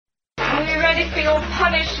Are you ready for your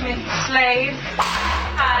punishment, slave?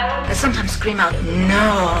 I sometimes scream out,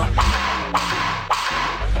 no.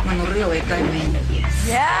 When really I mean yes.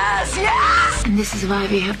 Yes, yes! And this is why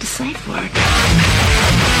we have the safe word.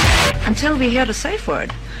 Until we hear the safe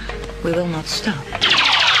word, we will not stop.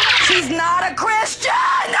 She's not a Christian!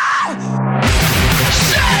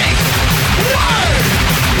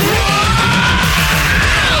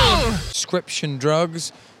 Prescription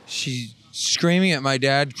drugs. She's screaming at my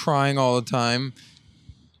dad, crying all the time.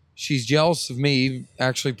 She's jealous of me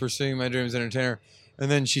actually pursuing my dreams as an entertainer. And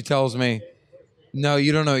then she tells me, no,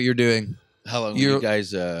 you don't know what you're doing. How long were you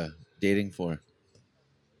guys dating for?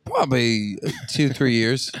 Probably 2-3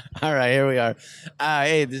 years. All right, here we are.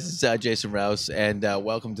 Hey, this is Jason Rouse, and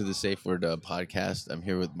welcome to the Safe Word podcast. I'm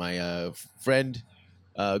here with my friend,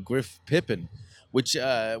 Griff Pippin. Which,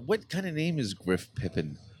 what kind of name is Griff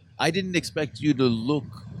Pippin? I didn't expect you to look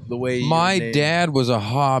the way my dad was a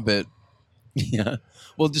hobbit. Yeah.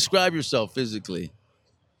 Well, describe yourself physically.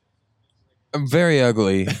 I'm very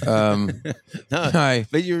ugly. No,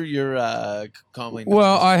 but you're calmly.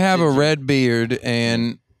 Well, I have a red beard,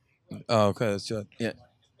 and okay, that's good. Yeah,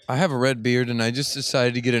 I have a red beard, and I just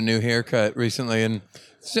decided to get a new haircut recently, and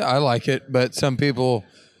I like it. But some people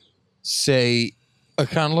say I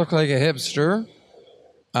kind of look like a hipster.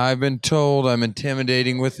 I've been told I'm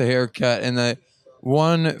intimidating with the haircut, and that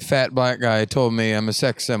one fat black guy told me I'm a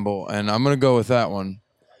sex symbol, and I'm going to go with that one.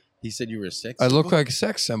 He said you were a sex I symbol? look like a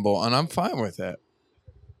sex symbol, and I'm fine with that.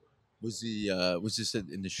 Was he? Was this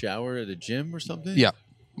in the shower at a gym or something? Yeah,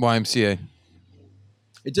 YMCA.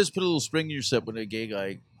 It does put a little spring in your step when a gay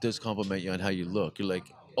guy does compliment you on how you look. You're like,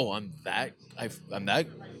 oh, I'm that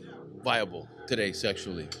viable today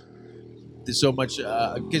sexually. There's so much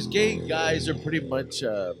because gay guys are pretty much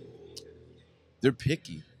they're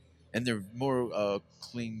picky, and they're more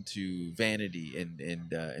cling to vanity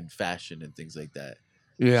and fashion and things like that.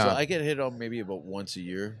 Yeah. So I get hit on maybe about once a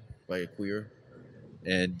year by a queer,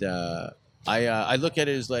 and I look at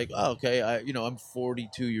it as like, oh, okay, I'm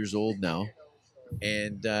 42 years old now,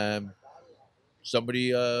 and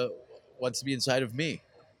somebody wants to be inside of me.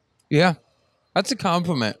 Yeah, that's a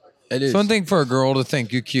compliment. It is. It's one thing for a girl to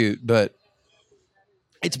think you're cute, but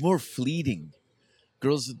it's more fleeting.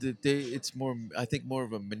 Girls, it's more, I think, more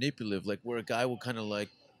of a manipulative, like where a guy will kind of like,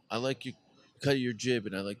 I like you cut your jib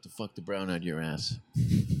and I like to fuck the brown out of your ass.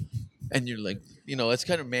 And you're like, it's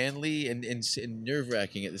kind of manly and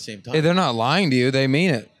nerve-wracking at the same time. hey, they're not lying to you. They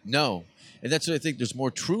mean it. No. And that's what I think. There's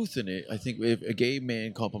more truth in it. I think if a gay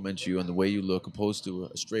man compliments you on the way you look opposed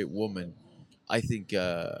to a straight woman, I think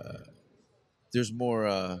there's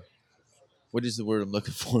more, what is the word I'm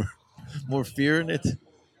looking for? More fear in it?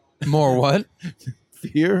 More what?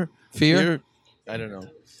 Fear? Fear? I don't know.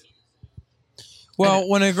 Well,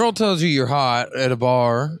 when a girl tells you you're hot at a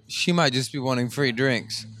bar, she might just be wanting free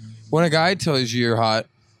drinks. When a guy tells you you're hot,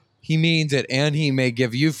 he means it, and he may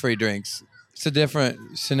give you free drinks. It's a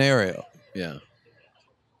different scenario. Yeah.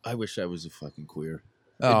 I wish I was a fucking queer.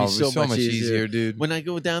 Oh, it'd be so much easier, dude. When I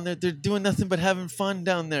go down there, they're doing nothing but having fun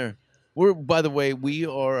down there. By the way, we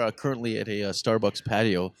are currently at a Starbucks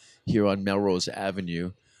patio here on Melrose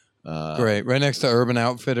Avenue. Great. Right next to Urban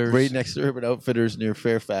Outfitters. Right next to Urban Outfitters near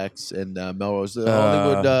Fairfax and Melrose. The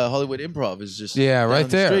Hollywood Improv is just right down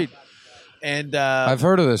there. The street. And I've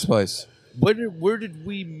heard of this place. Where did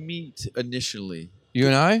we meet initially? You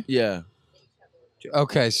and I? Yeah.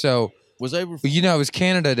 Okay, so was I? It was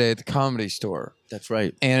Canada Day at the Comedy Store. That's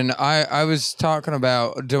right. And I was talking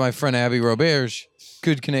to my friend Abby Roberge,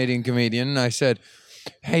 good Canadian comedian, and I said,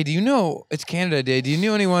 hey, do you know it's Canada Day? Do you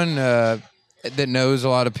know anyone that knows a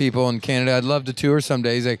lot of people in Canada? I'd love to tour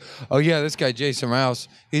someday. He's like, oh, yeah, this guy, Jason Rouse,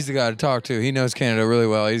 he's the guy to talk to. He knows Canada really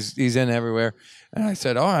well. He's in everywhere. And I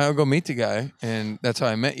said, all right, I'll go meet the guy. And that's how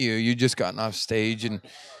I met you. You just gotten off stage, and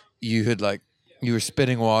you had you were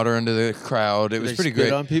spitting water into the crowd. It was pretty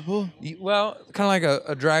great. On people? Well, kind of like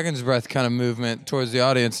a dragon's breath kind of movement towards the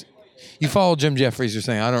audience. You followed Jim Jeffries or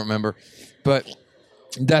something. I don't remember. But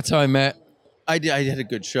that's how I met. I had a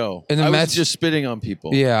good show. And then I was just spitting on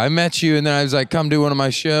people. Yeah, I met you, and then I was like, come do one of my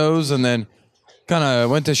shows, and then kind of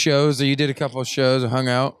went to shows. You did a couple of shows and hung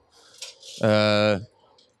out.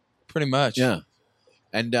 Pretty much. Yeah.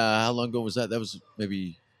 And how long ago was that? That was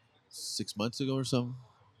maybe 6 months ago or something.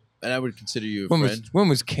 And I would consider you a friend. When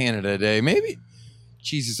was Canada Day? Maybe.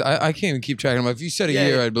 Jesus, I can't even keep track of them. If you said a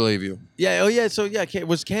year, I'd believe you. Yeah. Oh, yeah. So, yeah, it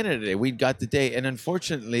was Canada Day. We got the day. And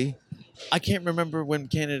unfortunately, I can't remember when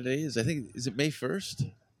Canada Day is. I think, is it May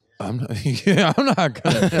 1st? I'm not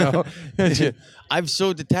going to know. I'm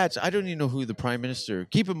so detached. I don't even know who the prime minister.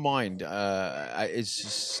 Keep in mind, as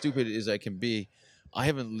stupid as I can be, I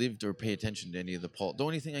haven't lived or pay attention to any of the The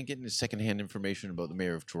only thing I'm getting is secondhand information about the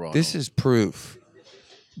mayor of Toronto. This is proof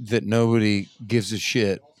that nobody gives a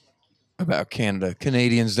shit about Canada.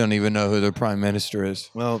 Canadians don't even know who their prime minister is.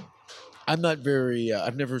 well, I'm not very.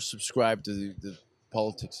 I've never subscribed to the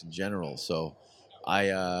politics in general, so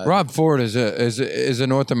I. Rob Ford is a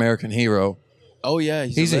North American hero. Oh yeah,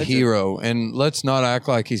 He's a legend. hero, and let's not act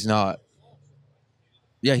like he's not.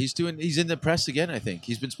 Yeah, he's in the press again. I think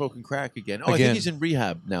he's been smoking crack again. Oh, I Again. think he's in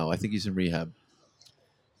rehab now. I think he's in rehab.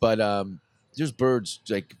 But there's birds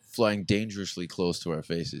like flying dangerously close to our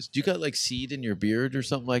faces. Do you got like seed in your beard or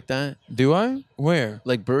something like that? Do I? Where?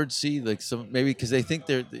 Like bird seed, like some maybe because they think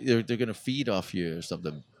they're gonna feed off you or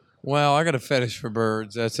something. Well, I got a fetish for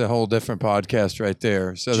birds. That's a whole different podcast right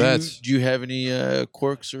there. So Do you have any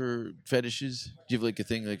quirks or fetishes? Do you have like a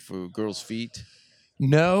thing like for girls' feet?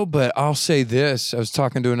 No, but I'll say this. I was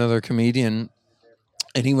talking to another comedian,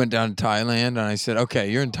 and he went down to Thailand, and I said, okay,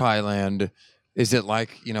 you're in Thailand. Is it like,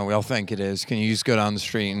 we all think it is? Can you just go down the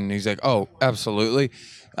street? And he's like, oh, absolutely.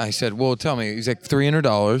 I said, well, tell me. He's like,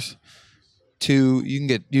 $300. You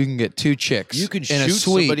can get two chicks. You can in a shoot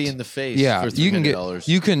suite. somebody in the face Yeah, for $300.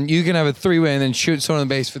 you can have a three-way and then shoot someone in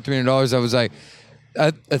the base for $300. I was like,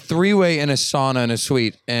 a three-way in a sauna in a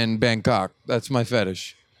suite in Bangkok. That's my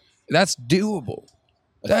fetish. That's doable.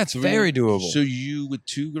 That's very doable. So you with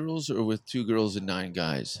 2 girls or with 2 girls and 9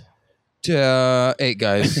 guys? 8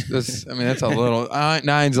 guys. That's a little.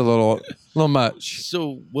 9's a little much.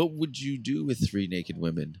 So what would you do with 3 naked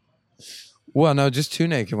women? Well, no, just 2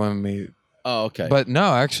 naked women. Maybe. Oh, okay. But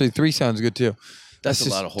no, actually, 3 sounds good too. that's a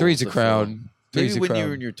lot of holes. 3's a to crowd. fill. 3's Maybe a when crowd.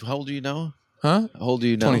 you're in your how old are you now? Huh? How old are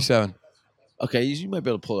you now? 27. Okay, you might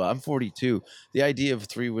be able to pull it out. I'm 42. The idea of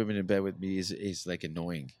 3 women in bed with me is like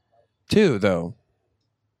annoying. 2 though.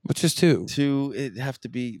 But just 2.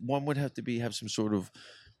 2, one would have to have some sort of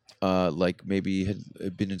like maybe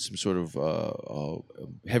had been in some sort of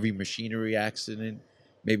heavy machinery accident,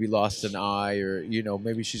 maybe lost an eye, or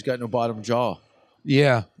maybe she's got no bottom jaw.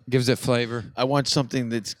 Yeah, gives it flavor. I want something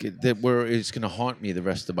where it's going to haunt me the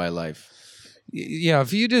rest of my life. Yeah,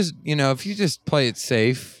 if you just play it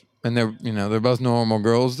safe and they're both normal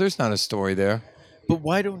girls, there's not a story there. But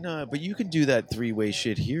why don't? But you can do that 3-way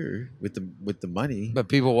shit here with the money. But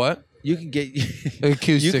people what? You can get The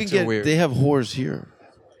acoustics are weird. They have whores here.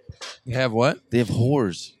 You have what? They have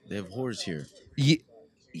whores. They have whores here.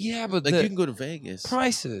 Yeah, but Like the you can go to Vegas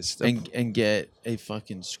prices. and get a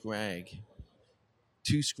fucking scrag,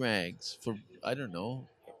 2 scrags for I don't know,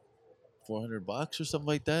 $400 or something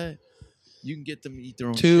like that. You can get them to eat their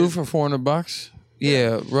own 2 shit. for $400.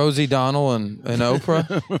 Yeah, Rosie Donnell and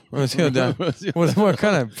Oprah. Let's go down. What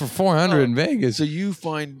kind of for 400 in Vegas? So you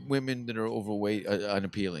find women that are overweight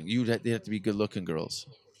unappealing. They have to be good-looking girls.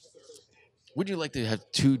 Would you like to have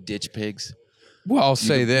 2 ditch pigs? Well, I'll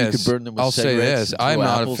say you this. could burn them with I'll say cigarettes this. and I'm throw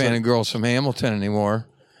not a apples fan at- of girls from Hamilton anymore.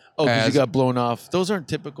 Oh, because you As- got blown off. Those aren't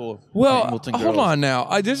typical Well, Hamilton hold girls. on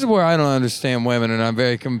now. This is where I don't understand women, and I'm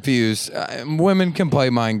very confused. Women can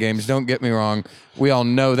play mind games. Don't get me wrong. We all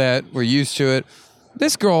know that. We're used to it.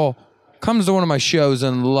 This girl comes to one of my shows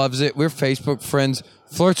and loves it. We're Facebook friends.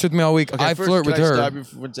 Flirts with me all week. Okay, I first, flirt can with I her. stop you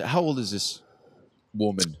for 1 second? How old is this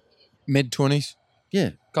woman? Mid-20s.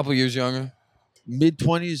 Yeah. Couple years younger.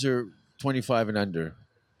 Mid-20s or 25 and under?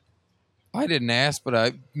 I didn't ask, but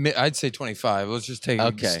I'd say 25. Let's just take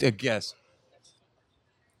Okay. a guess.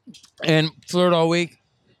 And flirt all week.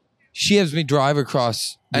 She has me drive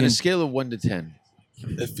across. On a scale of 1 to 10,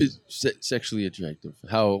 if it's sexually attractive,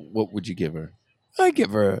 what would you give her? I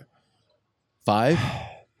give her. 5?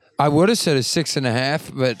 I would have said a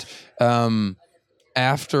 6.5, but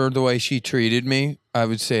after the way she treated me, I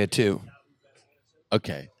would say a 2.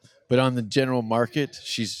 Okay. But on the general market,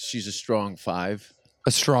 she's a strong 5.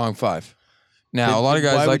 A strong 5. Now, Then a lot of why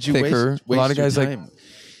guys like would you thicker. waste A lot of your guys like. time?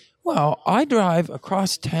 Well, I drive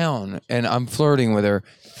across town and I'm flirting with her.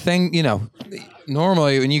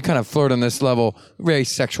 Normally when you kind of flirt on this level, very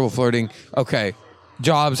sexual flirting. Okay,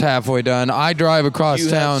 job's halfway done. I drive across Do you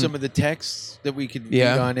town. have some of the texts that we could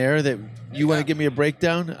Yeah. read on air that you want to give me a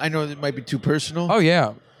breakdown? I know that might be too personal. Oh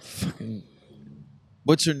yeah,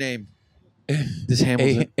 What's her name? This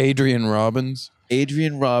Hamilton. Adrian Robbins.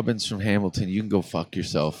 Adrian Robbins from Hamilton. You can go fuck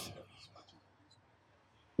yourself.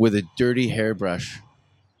 With a dirty hairbrush.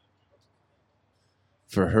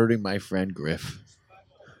 For hurting my friend Griff.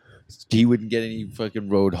 He wouldn't get any fucking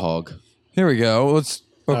road hog. Here we go. Let's.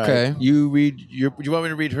 All Okay. right, you read your. Do you want me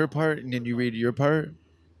to read her part and then you read your part?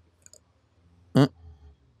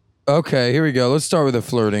 Okay. Here we go. Let's start with the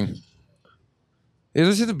flirting. It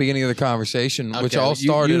was at the beginning of the conversation, which Okay, all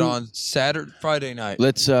started you- on Friday night.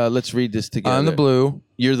 Let's read this together. I'm the blue.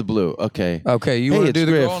 You're the blue. Okay. Okay, you Hey, want to it's do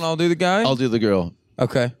the Griff. girl and I'll do the guy? I'll do the girl.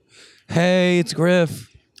 Okay. Hey, it's Griff.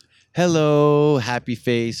 Hello, happy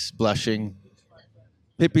face, blushing.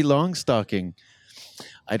 Pippi Longstocking.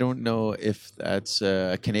 I don't know if that's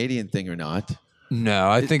a Canadian thing or not. No,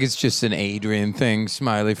 I think it's just an Adrian thing,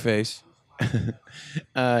 smiley face.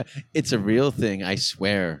 It's a real thing, I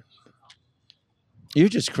swear. You're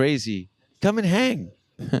just crazy. Come and hang.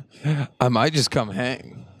 I might just come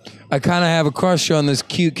hang. I kind of have a crush on this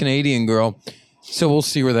cute Canadian girl, so we'll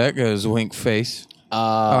see where that goes, wink face.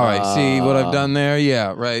 All right, see what I've done there?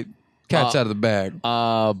 Yeah, right. Cat's out of the bag.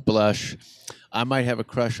 Blush. I might have a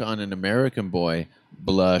crush on an American boy.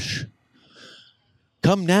 Blush.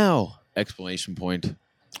 Come now! Exclamation point.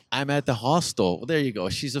 I'm at the hostel. Well, there you go.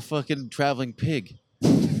 She's a fucking traveling pig.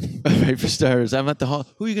 Right for stars. I'm at the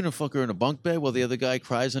hostel. Who are you gonna fuck her in a bunk bed while the other guy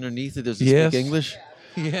cries underneath it? Does he Yes. speak English?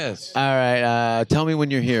 Yes. All right. Tell me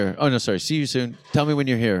when you're here. Oh no, sorry. See you soon. Tell me when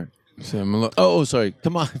you're here. So I'm a Oh, sorry.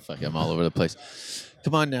 Come on. Fuck, I'm all over the place.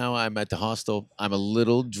 Come on now. I'm at the hostel. I'm a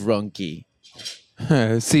little drunky.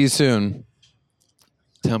 see you soon.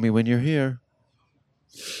 Tell me when you're here.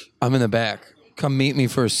 I'm in the back. Come meet me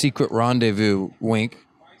for a secret rendezvous, wink.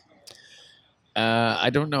 I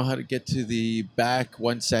don't know how to get to the back.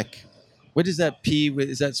 1 sec. What is that P?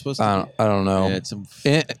 Is that supposed to be? I don't know. Yeah, it's some.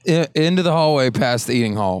 Into the hallway past the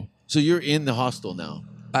eating hall. So you're in the hostel now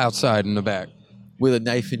Outside in the back. with a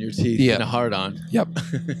knife in your teeth Yeah. and a hard on. Yep.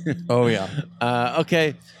 Oh, yeah.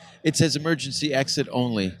 Okay. It says emergency exit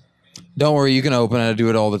only. Don't worry, you can open it. I do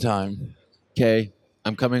it all the time. Okay.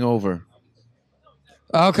 I'm coming over.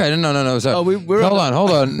 Okay, no. So, Oh, we're hold on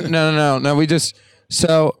on. No. We just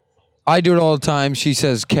so I do it all the time. She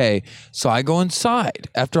says K, so I go inside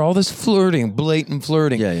after all this flirting, blatant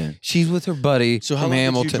flirting. Yeah. She's with her buddy So how from long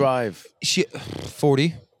Hamilton. did you drive? She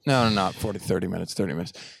 40? No, not 40. 30 minutes. 30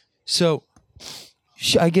 minutes. So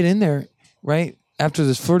I get in there right after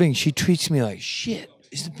this flirting. She treats me like shit.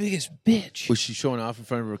 She's the biggest bitch. Was she showing off in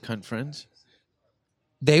front of her cunt friends?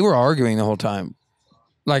 They were arguing the whole time.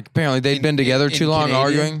 Like apparently they'd been together in too long Canadian?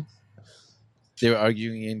 arguing. They were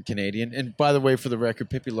arguing in Canadian. And by the way, for the record,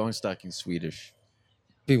 Pippi Longstocking's Swedish.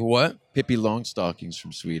 People, what? Pippi Longstocking's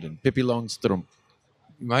from Sweden. Pippi Longstrump.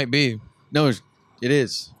 Might be. No, it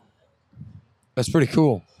is. That's pretty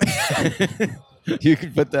cool. You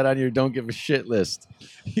can put that on your don't give a shit list.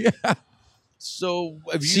 Yeah. So,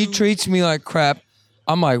 have She you... treats me like crap.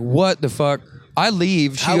 I'm like, what the fuck? I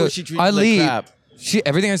leave. How goes, would she treat you I like leave. crap?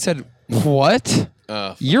 Everything I said, what?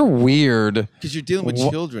 You're weird. Because you're dealing with Wha-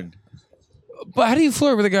 children. But how do you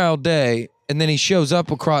flirt with a guy all day and then he shows up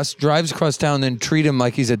drives across town and then treat him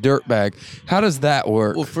like he's a dirtbag? How does that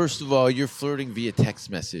work? Well, first of all, you're flirting via text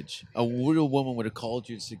message. A real woman would have called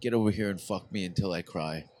you and said, get over here and fuck me until I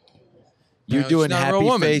cry. You're No, doing she's not a real happy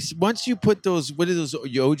woman. face. Once you put those, what are those,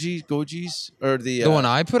 gojis? Or the... The one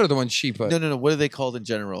I put or the one she put? No. What are they called in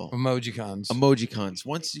general? Emojicons. Emojicons.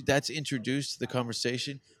 Once that's introduced to the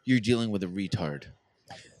conversation, you're dealing with a retard.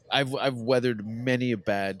 I've weathered many a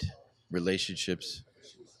bad relationships.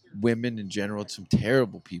 Women in general, some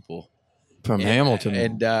terrible people. From Hamilton.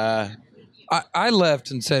 And I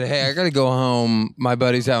left and said, hey, I got to go home. My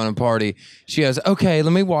buddy's having a party. She goes, okay,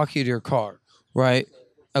 let me walk you to your car. Right?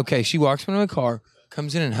 Okay, she walks me to my car,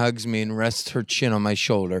 comes in and hugs me and rests her chin on my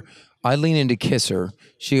shoulder. I lean in to kiss her.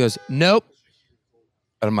 She goes, nope.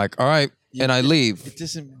 And I'm like, all right. And I leave. it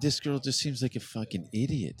doesn't. This girl just seems like a fucking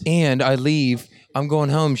idiot. And I leave. I'm going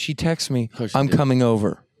home. She texts me, course you I'm did. coming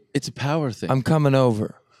over. It's a power thing. I'm coming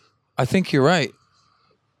over. I think you're right.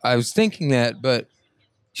 I was thinking that, but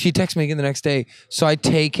she texts me again the next day. So I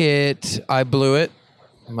take it. I blew it.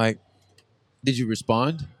 I'm like, Did you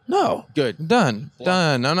respond? no. Good. I'm done.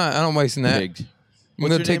 Done. I'm not wasting that. Rigged. I'm What's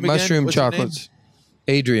going your to take name again? mushroom What's your name? chocolates.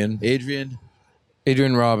 Adrian.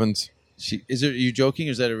 Adrian. Robbins. Are you joking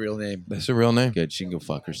or is that a real name? That's a real name. Good. She can go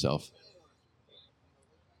fuck herself.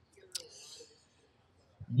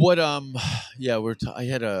 What? Yeah.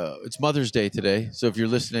 It's Mother's Day today. So if you're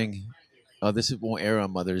listening, this won't air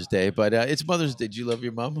on Mother's Day, but it's Mother's Day. Do you love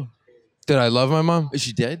your mom? Did I love my mom? Is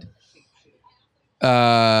she dead?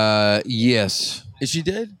 Yes. Is she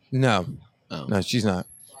dead? No. Oh. No, she's not.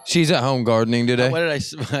 She's at home gardening today. Why did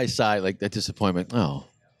I sigh like that disappointment? Oh,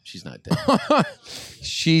 she's not dead.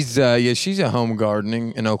 She's she's at home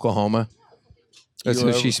gardening in Oklahoma. That's You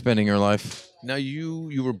where ever- she's spending her life. Now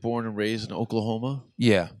you were born and raised in Oklahoma.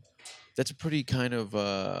 Yeah. That's a pretty kind of.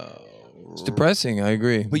 It's depressing, I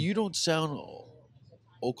agree. But you don't sound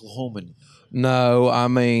Oklahoman. No, I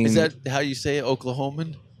mean Is that how you say it,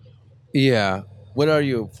 Oklahoman? yeah. What are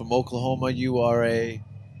you from Oklahoma? You are a.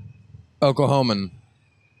 Oklahoman.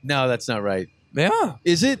 No, that's not right. Yeah.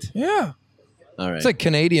 Is it? Yeah. All right. It's like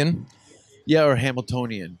Canadian. yeah, or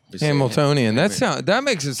Hamiltonian. We say Hamiltonian. That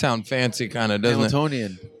makes it sound fancy, kind of, doesn't it?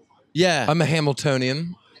 Hamiltonian. Yeah. I'm a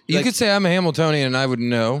Hamiltonian. You Like- could say I'm a Hamiltonian, and I would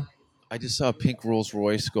know. I just saw a pink Rolls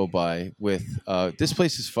Royce go by with. This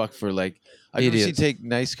place is fucked for like. I've never seen Idiots. take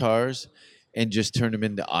nice cars and just turn them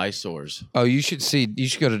into eyesores. Oh, you should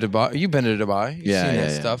go to Dubai. You've been to Dubai. You've Yeah, seen yeah,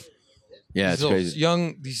 that yeah. stuff. Yeah, it's These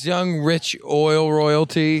crazy. These young, rich oil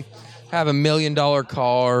royalty have $1 million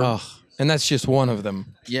car, Oh, and that's just one of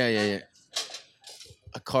them. yeah.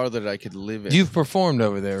 A car that I could live in. You've performed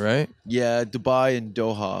over there, right? Yeah, Dubai and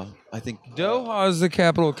Doha. I think. Doha is the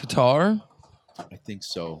capital of Qatar. I think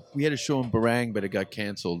so. We had a show in Barang, but it got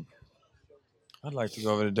canceled. I'd like to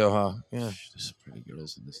go over to Doha. Yeah. There's some pretty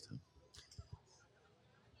girls in this town.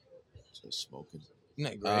 So smoking.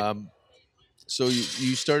 Isn't that great? So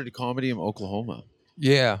you started comedy in Oklahoma.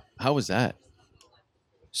 Yeah. How was that?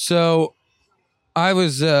 So I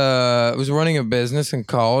was running a business in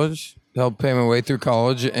college, helped pay my way through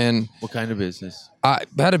college, and What kind of business? I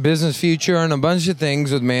had a business future, and a bunch of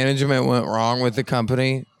things with management went wrong with the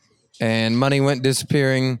company, and money went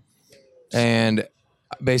disappearing, and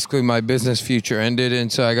basically my business future ended, and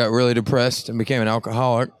so I got really depressed and became an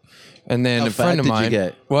alcoholic. And then How a friend fat of did mine, you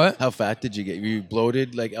get? what? How fat did you get? Were you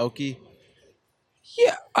bloated like Elkie?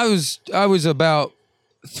 Yeah, I was about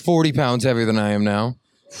 40 pounds heavier than I am now,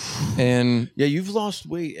 and Yeah, you've lost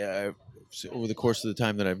weight over the course of the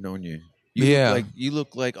time that I've known you. Yeah. You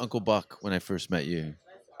look like Uncle Buck when I first met you.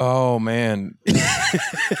 oh man,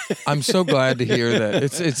 I'm so glad to hear that.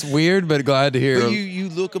 It's weird, but glad to hear. But you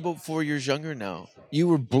look about 4 years younger now. You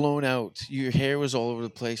were blown out. Your hair was all over the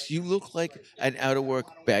place. You look like an out of work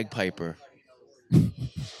bagpiper.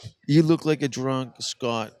 You look like a drunk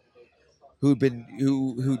Scot who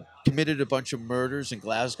committed a bunch of murders in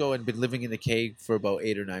Glasgow and been living in a cave for about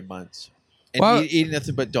 8 or 9 months. And Well- eating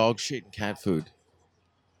nothing but dog shit and cat food.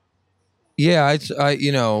 Yeah, I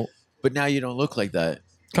But now you don't look like that.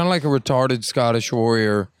 kind of like a retarded Scottish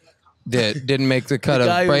warrior that didn't make the cut The of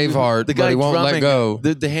guy- Braveheart, the but guy he won't let drumming, go.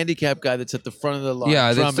 The handicapped guy that's at the front of the line.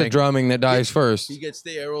 Yeah, that's the drumming that dies first. He gets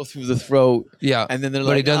the arrow through the throat. Yeah, And then they're but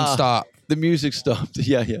like, he doesn't "Ah." stop. The music stopped.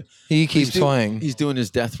 Yeah. He keeps playing. He's doing his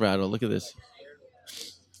death rattle. Look at this.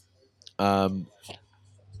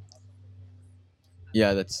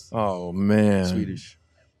 Yeah, that's Oh man, Swedish.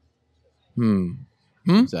 Hmm.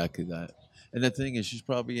 Exactly that. And the thing is, she's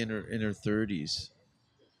probably in her 30s,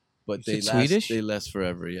 but they said last. Swedish? They last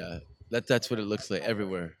forever. Yeah, that's what it looks like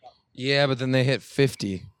everywhere. Yeah, but then they hit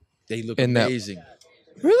 50. They look In that- amazing.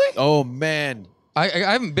 Really? Oh man, I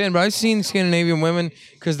haven't been, but I've seen Scandinavian women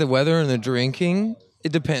because the weather and the drinking.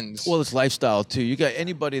 It depends. well, it's lifestyle too. You got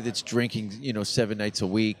anybody that's drinking, 7 nights a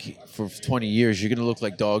week for 20 years, you're gonna look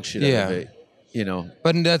like dog shit Yeah. out of it.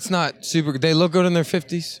 but that's not super. They look good in their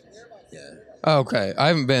 50s. Yeah. Oh, okay, I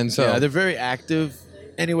haven't been. So Yeah, they're very active.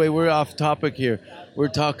 Anyway, we're off topic here. We're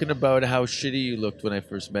talking about how shitty you looked when I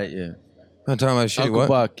first met you. I'm talking about shit. Uncle What?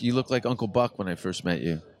 Buck, you look like Uncle Buck when I first met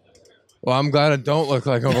you. Well, I'm glad I don't look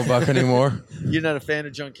like Uncle Buck anymore. You're not a fan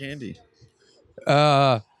of John Candy.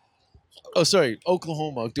 Uh, Oh, sorry,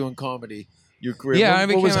 Oklahoma doing comedy. Your career. yeah, What- I what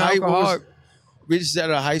became was an high- what was- alcoholic. We just out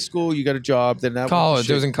of high school. You got a job. Then that College.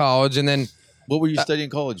 I was in college, and then What were you studying in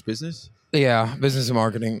college? Business. yeah, business and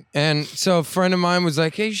marketing. And so a friend of mine was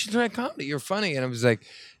like, "Hey, you should try comedy. You're funny." And I was like,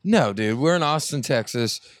 "No, dude. We're in Austin,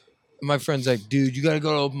 Texas." My friend's like, "Dude, you got to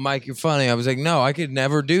go to open mic. You're funny." I was like, "No, I could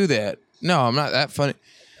never do that. No, I'm not that funny."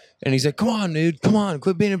 And he's like, "Come on, dude. Come on.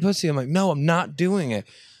 Quit being a pussy." I'm like, "No, I'm not doing it."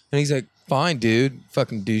 And he's like, "Fine, dude.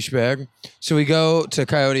 Fucking douchebag." So we go to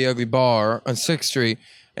Coyote Ugly Bar on 6th Street,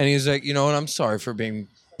 and he's like, "You know what? I'm sorry for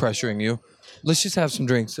pressuring you. Let's just have some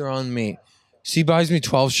drinks. They're on me." So he buys me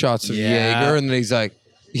 12 shots of Yeah. Jaeger, and then he's like,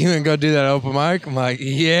 "You gonna go do that open mic?" I'm like,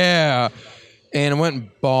 "Yeah." And I went and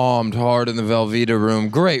bombed hard in the Velveeta room.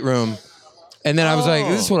 Great room. And then I was like,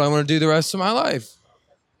 "This is what I want to do the rest of my life."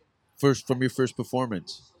 From your first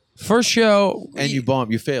performance, First show, and you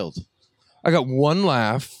bombed. You failed. I got one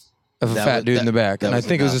laugh of a That fat was- dude in the back, that and I was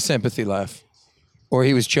think it was a enough. sympathy laugh, or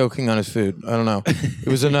he was choking on his food. I don't know. It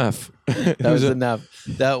was enough. That was enough.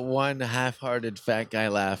 That one half-hearted fat guy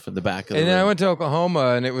laugh in the back of the And then I room. went to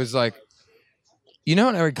Oklahoma, and it was like, you know,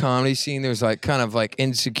 in every comedy scene, there's like kind of like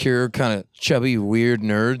insecure, kind of chubby, weird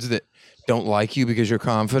nerds that don't like you because you're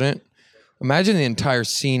confident. Imagine the entire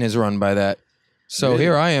scene is run by that. So Really?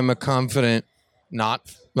 here I am, a confident, not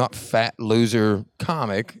fat loser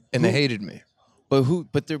comic, and they hated me.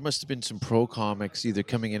 But there must have been some pro comics either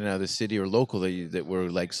coming in and out of the city or local that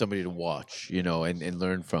were like somebody to watch, and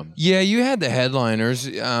learn from. Yeah, you had the headliners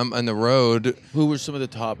on the road. Who were some of the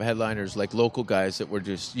top headliners, like local guys that were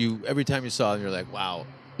just every time you saw them, you're like, wow.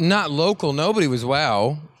 Not local. Nobody was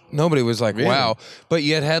wow. Nobody was like Really? wow. But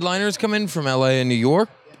you had headliners come in from L.A. and New York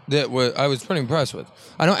that I was pretty impressed with.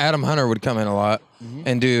 I know Adam Hunter would come in a lot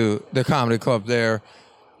and do the comedy club there.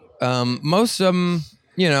 Most of them,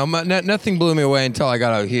 nothing blew me away until I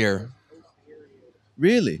got out here.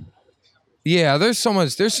 Really? Yeah, there's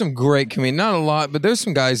some great comedians. Not a lot, but there's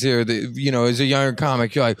some guys here that, as a younger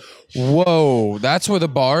comic, you're like, whoa, that's where the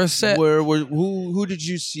bar is set? Who did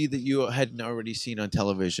you see that you hadn't already seen on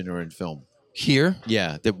television or in film? Here?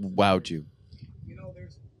 Yeah, that wowed you. There's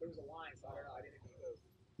a line, so I don't know. I didn't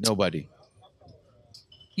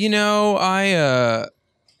even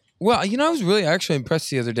Nobody. I was really actually impressed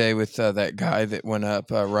the other day with that guy that went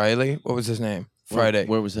up, Riley. What was his name? Friday.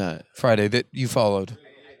 Where was that? Friday that you followed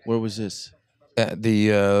Where was this? at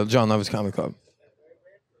the John Levis Comedy Club.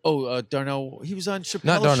 Oh, Darnell. He was on Chappelle's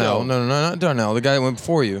Not Darnell. show. No, not Darnell. The guy that went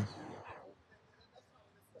before you.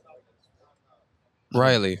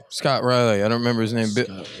 Riley. Scott Riley. I don't remember his name. What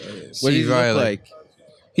did Steve he look Riley. like?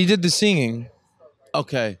 He did the singing.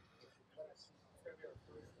 Okay.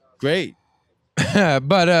 Great.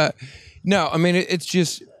 But no, I mean it's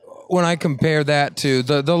just when I compare that to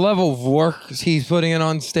the level of work he's putting in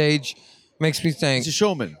on stage, makes me think. He's a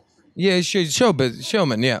showman. Yeah,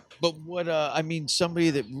 showman. Yeah, But what,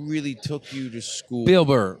 somebody that really took you to school. Bill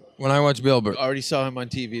Burr. When I watch Bill Burr, Already saw him on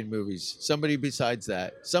TV and movies. Somebody besides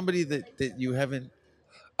that. Somebody that you haven't.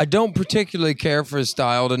 I don't particularly care for his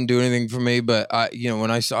style. Didn't do anything for me, but when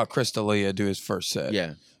I saw Chris D'Elia do his first set,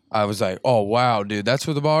 Yeah. I was like, oh wow, dude, that's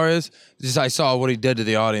where the bar is. Just I saw what he did to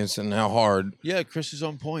the audience and how hard. Yeah, Chris is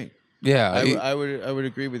on point. Yeah, I would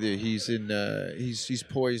agree with you. He's he's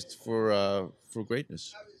poised for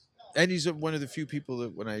greatness, and he's one of the few people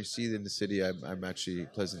that when I see in the city, I'm actually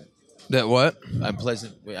pleasant. that what? I'm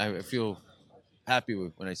pleasant. I feel happy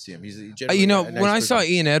with when I see him. He's generally a nice when I saw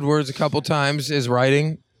person. Ian Edwards a couple times, his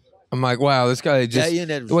writing, I'm like, wow, this guy just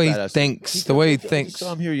Ian Edwards the way he badass. thinks, the way he I thinks.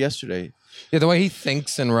 saw him here yesterday. Yeah, the way he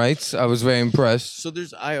thinks and writes, I was very impressed. So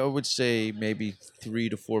I would say maybe 3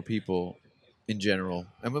 to 4 people in general.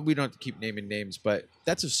 I mean, we don't have to keep naming names, but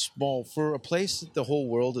that's for a place that the whole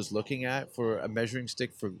world is looking at for a measuring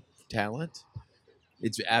stick for talent.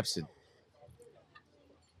 It's absent.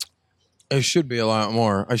 There should be a lot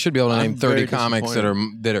more. I should be able to name I'm 30 very comics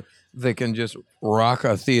that can just rock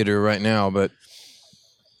a theater right now, but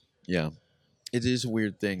Yeah, it is a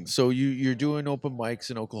weird thing. So you're doing open mics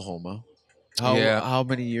in Oklahoma. Yeah. How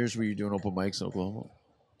many years were you doing open mics in Oklahoma?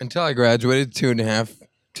 until I graduated, 2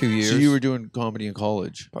 years. So you were doing comedy in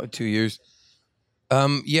college. Probably 2 years.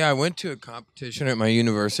 Yeah, I went to a competition at my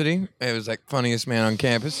university. It was like funniest man on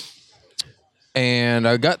campus. And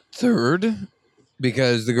I got third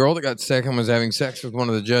because the girl that got second was having sex with one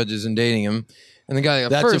of the judges and dating him. And the guy that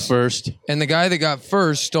got That's first, a first. and the guy that got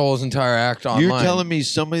first stole his entire act online. You're telling me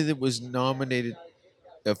somebody that was nominated,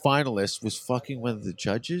 a finalist, was fucking one of the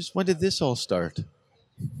judges? When did this all start?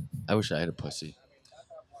 I wish I had a pussy.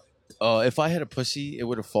 If I had a pussy, it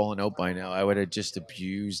would have fallen out by now. I would have just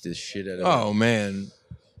abused the shit out of it. Oh man.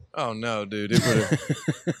 Oh no, dude! It would have.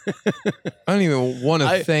 I don't even want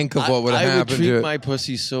to think of what would have I would happened treat to it. my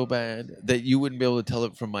pussy so bad that you wouldn't be able to tell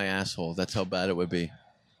it from my asshole. That's how bad it would be.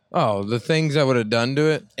 Oh, the things I would have done to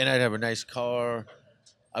it. And I'd have a nice car.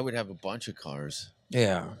 I would have a bunch of cars.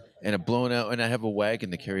 Yeah. And a blown out, and I'd have a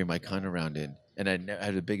wagon to carry my cunt around in. And I'd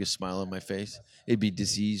have the biggest smile on my face. It'd be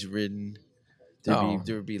disease ridden. There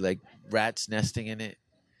would be like rats nesting in it.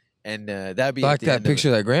 And that'd be Like at the that end of picture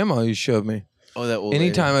of that grandma you showed me. it. Oh, that old lady.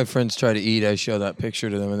 Anytime my friends try to eat, I show that picture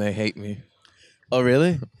to them and they hate me. Oh,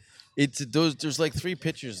 really? It's those. There's like 3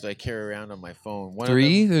 pictures that I carry around on my phone. One of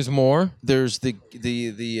 3? them- There's more? There's the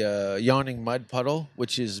yawning mud puddle,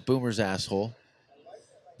 which is Boomer's asshole.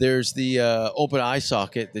 There's the open eye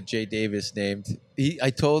socket that Jay Davis named. I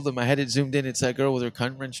told him I had it zoomed in. It's that girl with her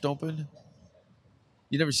cunt wrenched open.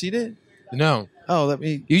 You never seen it? No. Oh, let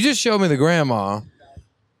me. You just showed me the grandma.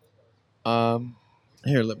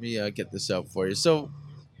 Here, let me get this out for you. So,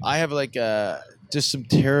 I have like just some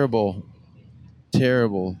terrible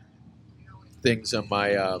things on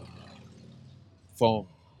my phone.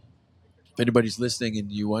 If anybody's listening and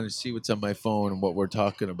you want to see what's on my phone and what we're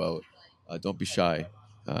talking about, don't be shy.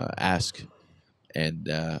 Ask, and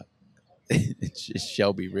it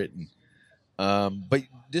shall be written. But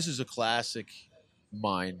this is a classic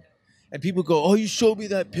mine. And people go, "Oh, you showed me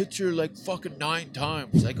that picture like fucking 9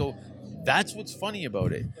 times." I go, That's what's funny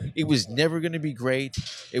about it. It was never going to be great.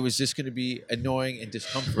 It was just going to be annoying and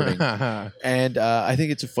discomforting. And I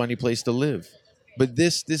think it's a funny place to live. But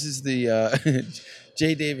this is the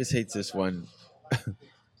Jay Davis hates this one.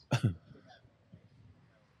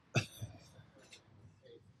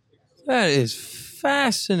 That is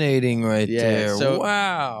fascinating right there. So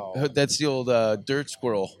Wow. That's the old dirt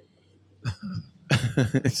squirrel.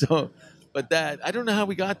 So, but that I don't know how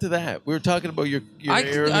we got to that. We were talking about your I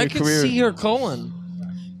earlier could career. see her colon.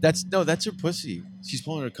 That's her pussy. She's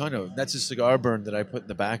pulling her cunt. That's a cigar burn that I put in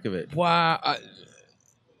the back of it. Wow.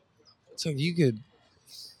 So you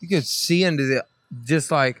could see into the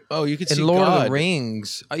just like Oh, you can in see Lord God. of the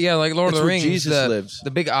Rings. Yeah, like Lord That's of the where Rings. Jesus the, lives.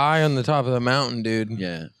 The big eye on the top of the mountain, dude.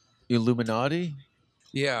 Yeah, Illuminati.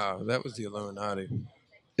 Yeah, that was the Illuminati.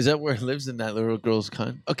 Is that where it lives in that little girl's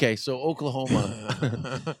cunt? Okay, so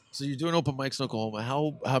Oklahoma. So you're doing open mics in Oklahoma.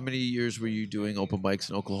 How many years were you doing open mics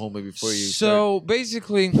in Oklahoma before you? So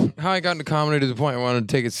basically, how I got into comedy to the point I wanted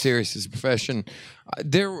to take it serious as a profession,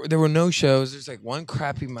 there were no shows. There's like one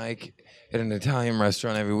crappy mic at an Italian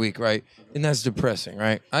restaurant every week, right? And that's depressing,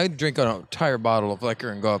 right? I'd drink an entire bottle of liquor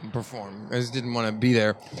and go up and perform. I just didn't want to be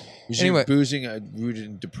there. Was Anyway, your boozing rooted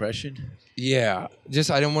in depression? yeah, just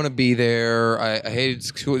I didn't want to be there. I hated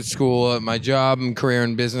school. My job and career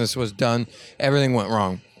in business was done. Everything went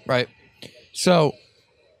wrong, right? So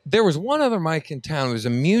there was one other mic in town. It was a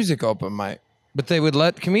music open mic, but they would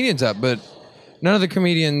let comedians up, but none of the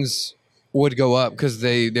comedians would go up because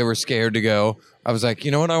they were scared to go. I was like, you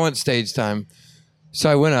know what? I want stage time. So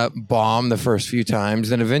I went up, bombed the first few times.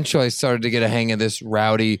 Then eventually I started to get a hang of this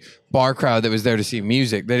rowdy bar crowd that was there to see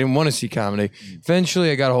music. They didn't want to see comedy. Eventually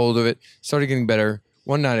I got a hold of it, started getting better.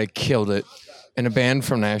 One night I killed it. And a band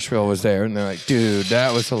from Nashville was there. And they're like, dude,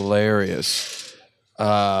 that was hilarious.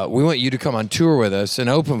 We want you to come on tour with us and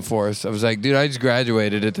open for us. I was like, dude, I just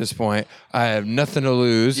graduated at this point. I have nothing to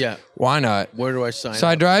lose. Yeah. Why not? Where do I sign So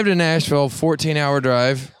I up? drive to Nashville, 14-hour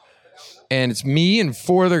drive. And it's me and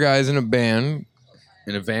 4 other guys in a band.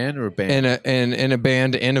 In a van or a band? In a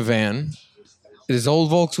band in a van. It is old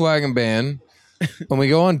Volkswagen van. When we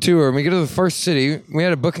go on tour, when we get to the first city, we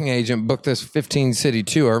had a booking agent book this 15-city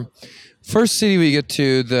tour. First city we get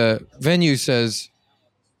to, the venue says,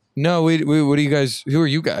 "No, we what do you guys? Who are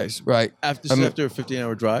you guys?" Right? after a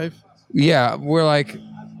 15-hour drive? Yeah, we're like,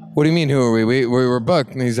 "What do you mean? Who are we? We were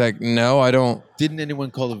booked." And he's like, "No, I don't. Didn't anyone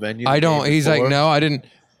call the venue? I the don't." day He's like, before? "No, I didn't.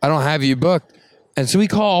 I don't have you booked." And so we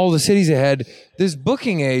call all the cities ahead. This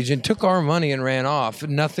booking agent took our money and ran off.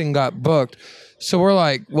 Nothing got booked. So we're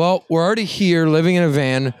like, well, we're already here living in a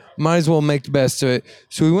van. Might as well make the best of it.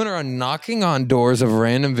 So we went around knocking on doors of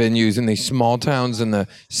random venues in these small towns in the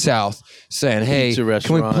South saying, hey, Pizza can we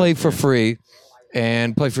restaurant, play for free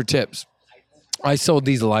and play for tips? I sold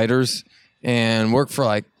these lighters and worked for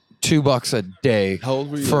like $2 a day. How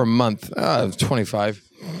old were you? For a month. I was 25,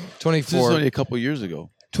 This is 24. only a couple years ago.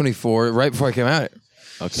 24, right before I came out.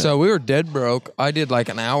 Okay. So we were dead broke. I did like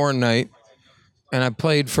an hour a night, and I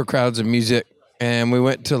played for crowds of music. And we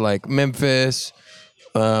went to like Memphis.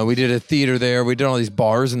 We did a theater there. We did all these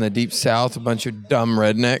bars in the deep South. A bunch of dumb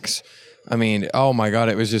rednecks. I mean, oh my God,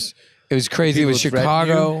 it was crazy. It was People threaten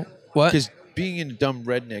Chicago. you? What? Because being in a dumb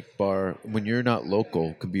redneck bar when you're not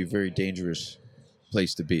local can be a very dangerous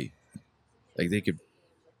place to be. Like they could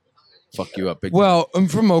fuck you up. big time. Well, I'm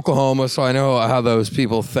from Oklahoma, so I know how those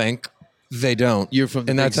people think. They don't. You're from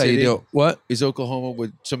the and big that's how you city? do it. What? Is Oklahoma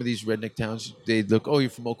with some of these redneck towns? They look, oh, you're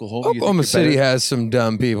from Oklahoma. You think Oklahoma you're City better? has some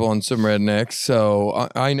dumb people and some rednecks, so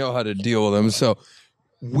I know how to deal with them. So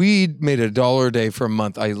we made $1 a day for a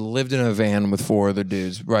month. I lived in a van with 4 other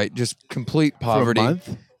dudes, right? Just complete poverty.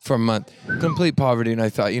 month? For a month. Complete poverty. And I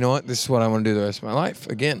thought, you know what? This is what I want to do the rest of my life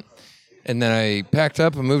again. And then I packed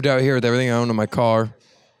up and moved out here with everything I owned in my car.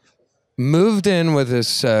 Moved in with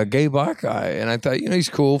this gay black guy. And I thought, you know, he's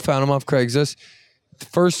cool. Found him off Craigslist. The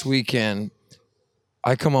first weekend,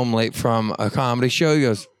 I come home late from a comedy show. He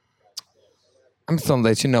goes, I'm just gonna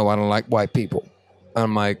let you know I don't like white people.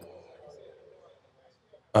 I'm like,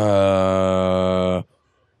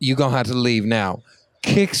 you gonna have to leave now.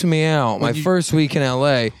 Kicks me out. My first week in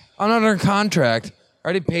LA. I'm not under contract. I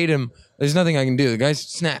already paid him. There's nothing I can do. The guy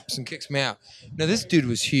snaps and kicks me out. Now this dude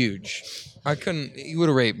was huge. I couldn't. He would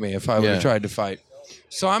have raped me if I would have Yeah. tried to fight.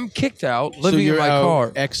 So I'm kicked out, So living in you're my out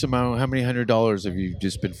car. X amount. How many $100 have you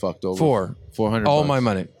just been fucked over? 400. All bucks. my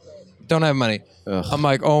money. Don't have money. Ugh. I'm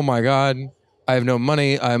like, oh my God, I have no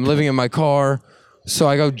money. I'm living in my car. So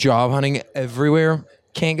I go job hunting everywhere.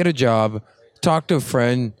 Can't get a job. Talk to a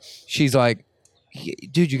friend. She's like,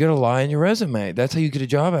 dude, you got to lie in your resume. That's how you get a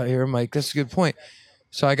job out here. I'm like, that's a good point.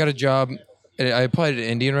 So I got a job. I applied at an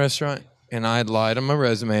Indian restaurant. and I'd lied on my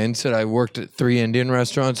resume and said I worked at 3 Indian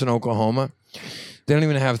restaurants in Oklahoma. They don't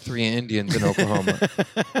even have 3 Indians in Oklahoma,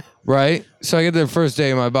 right? So I get there the first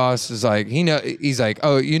day, and my boss is like, he's like,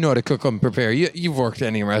 oh, you know how to cook and prepare. You've worked at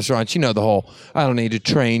Indian restaurants, you know the whole. I don't need to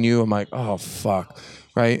train you. I'm like, oh fuck,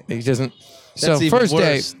 right? He doesn't. So That's even first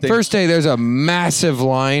worse than- first day, there's a massive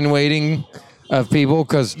line waiting of people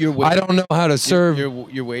because I don't know how to serve. You're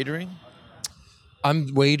waitering? I'm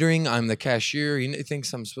waitering. I'm the cashier. He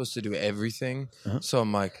thinks I'm supposed to do everything. So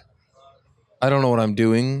I'm like, I don't know what I'm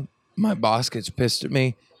doing. My boss gets pissed at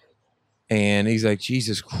me. And he's like,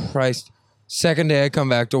 Jesus Christ. Second day I come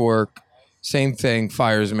back to work. Same thing.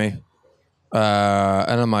 Fires me.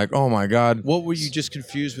 And I'm like, oh my God. What were you just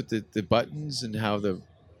confused with the buttons and how the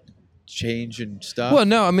change and stuff? Well,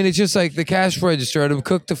 no. I mean, it's just like the cash register. How to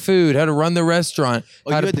cook the food. How to run the restaurant.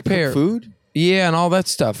 Oh, how you to had prepare to cook food? Yeah, and all that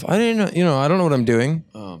stuff. I didn't know. I don't know what I'm doing.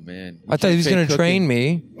 Oh, man. I thought he was going to train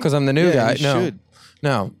me because I'm the new guy. You No. should.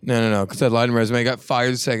 No, because I lied on my resume. I got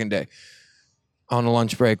fired the second day on a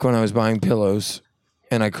lunch break when I was buying pillows.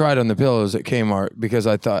 And I cried on the pillows at Kmart because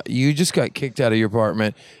I thought, you just got kicked out of your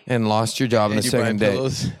apartment and lost your job on the second day.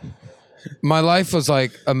 My life was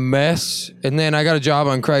like a mess. And then I got a job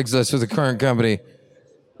on Craigslist with a current company,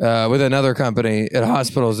 with another company at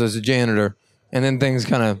hospitals as a janitor. And then things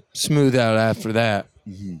kind of smoothed out after that.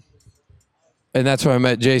 Mm-hmm. And that's where I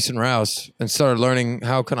met Jason Rouse and started learning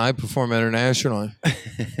how can I perform internationally.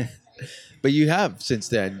 But you have since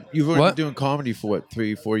then. You've only What? been doing comedy for what,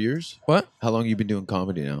 3-4 years? What? How long have you been doing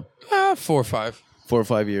comedy now? 4 or 5. 4 or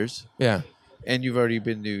 5 years? Yeah. And you've already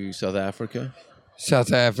been to South Africa?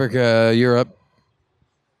 South Africa, Europe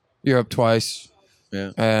twice,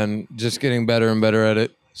 Yeah. and just getting better and better at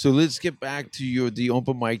it. So let's get back to the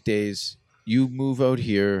open mic days. You move out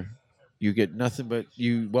here. You get nothing but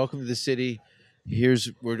you welcome to the city.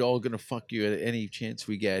 We're all gonna fuck you at any chance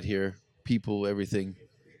we get here. People, everything.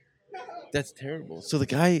 That's terrible. So the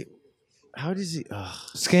guy, how does he?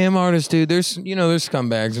 Scam artists, dude. There's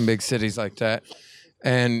scumbags in big cities like that,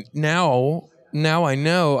 and now I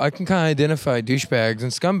know I can kind of identify douchebags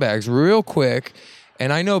and scumbags real quick,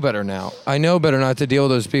 and I know better now. I know better not to deal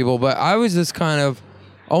with those people. But I was this kind of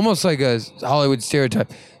almost like a Hollywood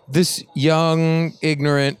stereotype. This young,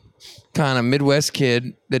 ignorant, kind of Midwest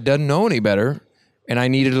kid that doesn't know any better, and I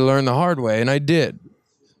needed to learn the hard way, and I did.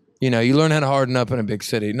 You learn how to harden up in a big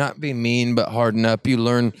city. Not be mean, but harden up. You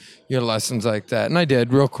learn your lessons like that. And I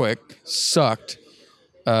did real quick. Sucked.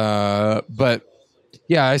 But,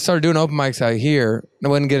 yeah, I started doing open mics out here. I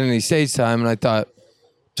wasn't getting any stage time, and I thought,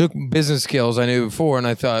 took business skills I knew before, and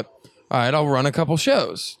I thought, all right, I'll run a couple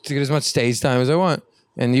shows to get as much stage time as I want.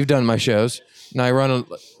 And you've done my shows. And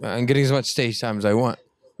I'm getting as much stage time as I want.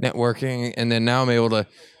 Networking, and then now I'm able to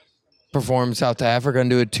perform South Africa and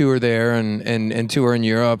do a tour there and tour in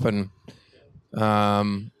Europe, and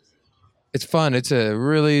it's fun. It's a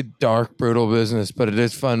really dark, brutal business, but it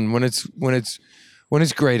is fun when it's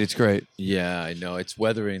great. It's great. Yeah, I know. It's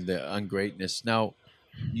weathering the ungreatness. Now,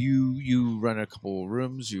 you run a couple of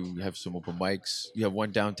rooms. You have some open mics. You have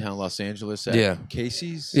one downtown Los Angeles at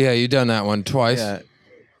Casey's. Yeah, you've done that one twice. Yeah,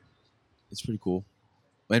 it's pretty cool.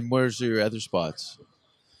 And where's your other spots?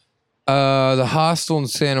 The hostel in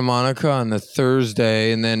Santa Monica on the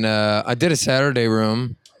Thursday, and then I did a Saturday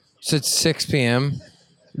room. It's at 6 p.m.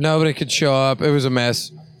 Nobody could show up. It was a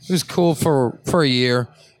mess. It was cool for a year.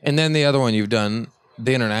 And then the other one you've done,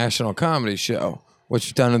 the International Comedy Show, which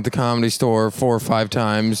you've done at the Comedy Store 4 or 5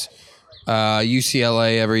 times.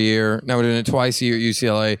 UCLA every year. Now we're doing it twice a year at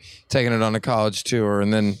UCLA, taking it on a college tour,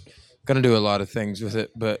 and then going to do a lot of things with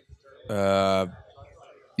it. But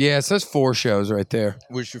yeah, so that's 4 shows right there.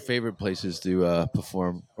 Where's your favorite places to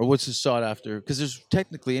perform? Or what's the sought after? Because there's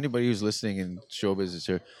technically anybody who's listening in show business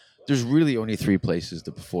here, there's really only 3 places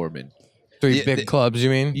to perform in. 3 big clubs, you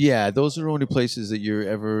mean? Yeah, those are the only places that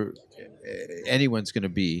anyone's going to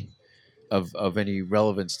be of any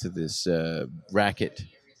relevance to this racket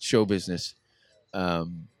show business.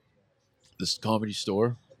 This Comedy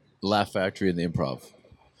Store, the Laugh Factory, and the Improv.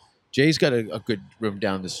 Jay's got a good room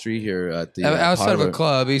down the street here at the outside Parlor. of a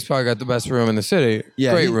club. He's probably got the best room in the city.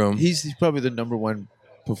 Yeah, Great room. He's probably the number one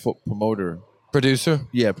promoter. Producer.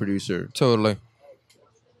 Yeah, producer. Totally.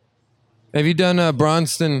 Have you done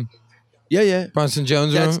Bronson Yeah.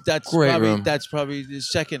 Jones room? That's great probably, room. That's probably the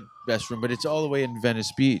second best room, but it's all the way in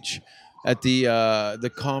Venice Beach at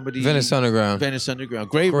the comedy Venice Underground. Venice Underground.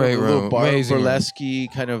 Great Great room. A little room. bar, Amazing room. burlesque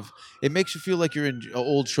kind of. It makes you feel like you're in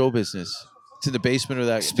old show business. It's in the basement of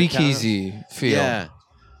that Speakeasy feel. Yeah.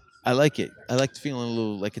 I like it. I like feeling a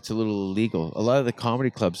little like it's a little illegal. A lot of the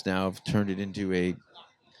comedy clubs now have turned it into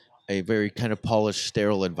a very kind of polished,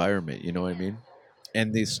 sterile environment. You know what I mean?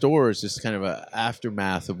 and the store is just kind of a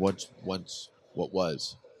aftermath of what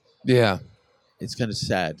was. Yeah, It's kind of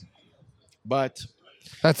sad, but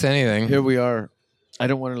that's anything. here we are. I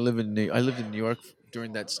don't want to live in I lived in New York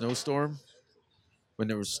during that snowstorm when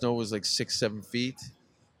there was snow was like 6-7 feet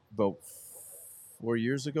about 4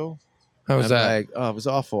 years ago. How was I'm that? like, oh, it was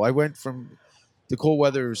awful. I went from the cold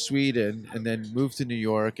weather of Sweden and then moved to New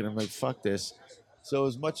York, and I'm like, fuck this. So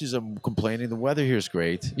as much as I'm complaining, the weather here is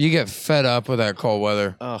great. You get fed up with that cold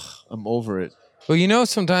weather. Ugh, I'm over it. Well, you know,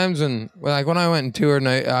 sometimes when I went and toured, and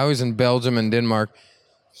I was in Belgium and Denmark,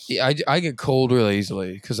 I get cold really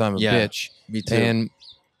easily because I'm a Yeah, bitch. me too. And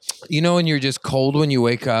you know, when you're just cold when you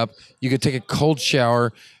wake up, you could take a cold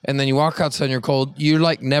shower, and then you walk outside and you're cold. You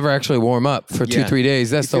like never actually warm up for Yeah. 2-3 days.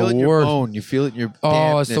 That's you feel the it in your worst. bone. You feel it in your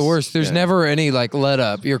Oh, it's the dampness. worst. There's Yeah. never any like let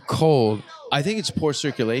up. You're cold. I think it's poor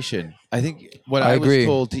circulation. I think what I I agree. was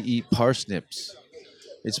told to eat parsnips.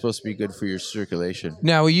 It's supposed to be good for your circulation,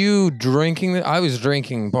 Now, were you drinking? I was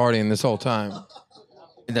drinking, partying this whole time.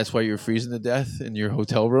 and that's why you're freezing to death in your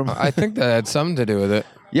hotel room. I think that had something to do with it.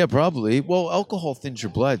 Yeah, probably. Well, alcohol thins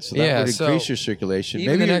your blood, so that Yeah, would so increase your circulation.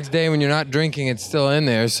 Even the next day when you're not drinking, it's still in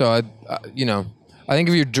there. So I think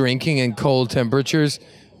if you're drinking in cold temperatures,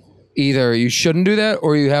 either you shouldn't do that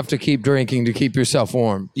or you have to keep drinking to keep yourself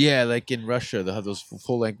warm. Yeah, like in Russia, they have those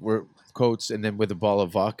full length coats, and then with a bottle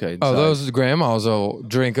of vodka inside. Oh, those grandmas will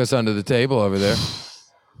drink us under the table over there.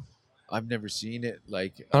 I've never seen it.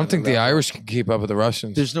 Like I don't think the Irish can keep up with the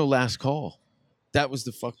Russians. There's no last call. That was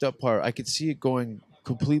the fucked up part. I could see it going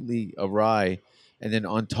completely awry, and then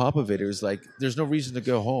on top of it, it was like there's no reason to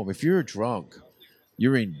go home. If you're drunk,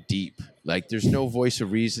 you're in deep. Like there's no voice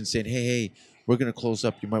of reason saying, "Hey, we're gonna close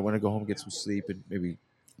up. You might want to go home, get some sleep, and maybe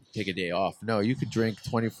take a day off." No, you could drink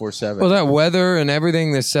 24/7. Well, that weather and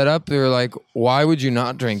everything that's set up, they're like, why would you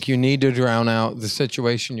not drink? You need to drown out the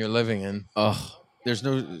situation you're living in. Ugh. There's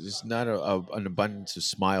not an abundance of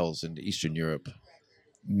smiles in Eastern Europe.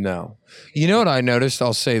 No. You know what I noticed?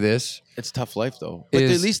 I'll say this. It's a tough life though. But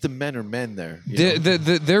Is- at least the men are men there. you know?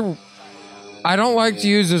 They're, I don't like to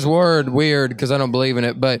use this word weird because I don't believe in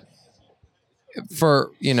it, but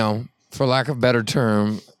for lack of a better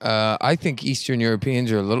term, I think Eastern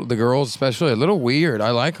Europeans are the girls especially, a little weird.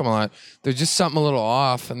 I like them a lot. There's just something a little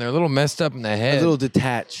off and they're a little messed up in the A head. little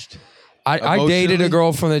detached. I dated a emotionally?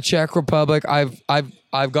 girl from the Czech Republic.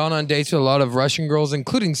 I've gone on dates with a lot of Russian girls,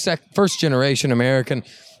 including first generation American.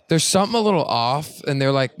 There's something a little off, and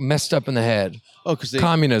they're like messed up in the head. Oh, because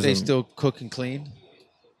Communism. They still cook and clean.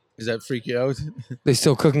 Does that freak you out? They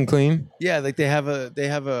still cook and clean. Yeah, like they have a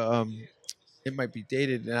it might be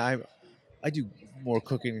dated, and I do more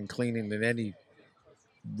cooking and cleaning than any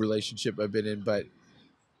relationship I've been in, but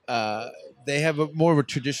they have more of a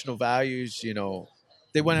traditional values. You know,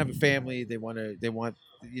 they want to have a family. They want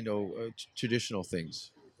traditional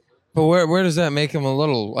things. But where does that make them a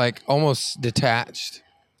little like almost detached?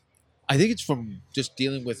 I think it's from just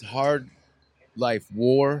dealing with hard life,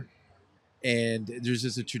 war, and there's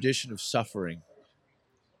just a tradition of suffering.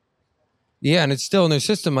 Yeah, and it's still in their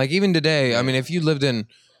system. Like even today, I mean, if you live in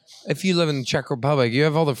the Czech Republic, you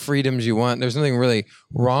have all the freedoms you want. There's nothing really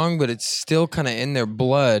wrong, but it's still kind of in their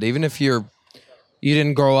blood. Even if you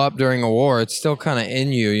didn't grow up during a war, it's still kind of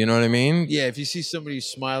in you. You know what I mean? Yeah, if you see somebody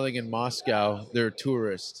smiling in Moscow, they're a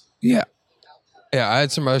tourist. Yeah. Yeah, I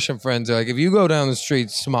had some Russian friends. They're like, if you go down the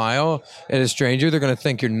street, smile at a stranger, they're going to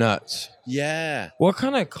think you're nuts. Yeah, What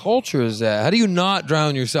kind of culture is that? How do you not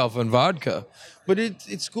drown yourself in vodka? but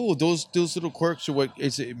it's cool. Those little quirks are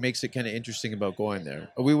it makes it kind of interesting about going there.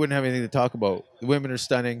 We wouldn't have anything to talk about. The women are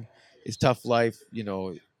stunning. It's tough life. You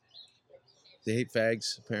know, they hate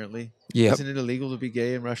fags apparently. Yep. Isn't it illegal to be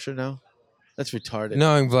gay in Russia now? That's retarded.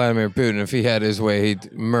 Knowing Vladimir Putin, if he had his way,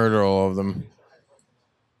 he'd murder all of them.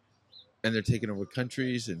 And they're taking over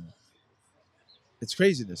countries, and it's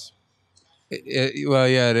craziness. Well,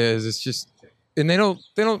 yeah, it is. It's just, and they don't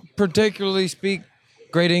particularly speak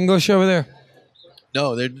great English over there.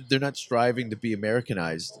 No, they're not striving to be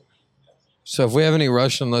Americanized. So if we have any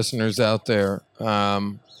Russian listeners out there,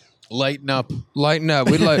 Lighten up. lighten up.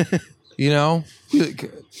 We'd like,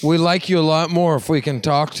 we like you a lot more if we can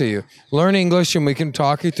talk to you. Learn English and we can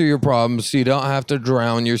talk you through your problems so you don't have to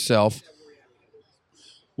drown yourself.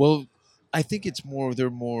 Well, I think they're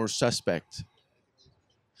more suspect.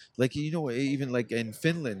 Like, even like in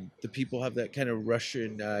Finland, the people have that kind of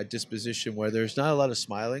Russian disposition where there's not a lot of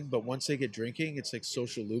smiling, but once they get drinking, it's like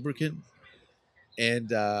social lubricant.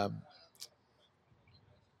 And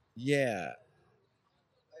yeah,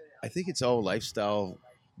 I think it's all lifestyle,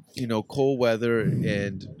 cold weather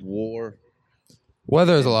and war.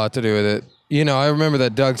 Weather has a lot to do with it. I remember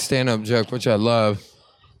that Doug stand-up joke, which I love.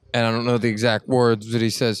 and I don't know the exact words, but he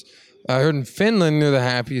says, I heard in Finland they're the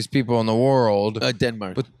happiest people in the world.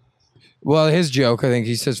 Denmark. But- Well, his joke, I think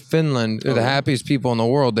he says Finland are the happiest people in the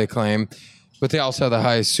world, they claim, but they also have the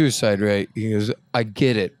highest suicide rate. He goes, I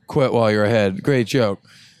get it. Quit while you're ahead. Great joke.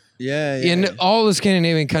 yeah. And all the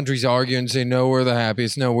Scandinavian countries argue and say, no, we're the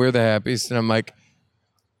happiest. No, we're the happiest. And I'm like,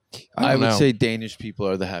 I I would know. say Danish people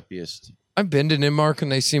are the happiest. I've been to Denmark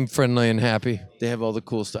and they seem friendly and happy. They have all the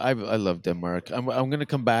cool stuff. I love Denmark. I'm gonna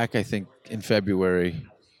come back. I think in February.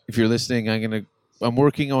 If you're listening, I'm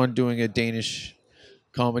working on doing a Danish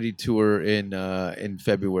comedy tour in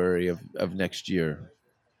February of next year.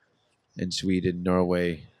 In Sweden,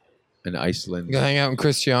 Norway, and Iceland. You gonna hang out in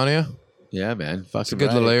Christiania? Yeah, man. Fucking It's a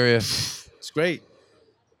good little area. It's great.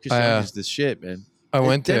 Christiania's the shit, man. I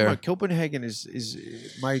went there. Denmark, Copenhagen is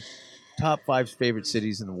my top 5 favorite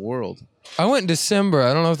cities in the world. I went in December.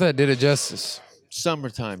 I don't know if that did it justice.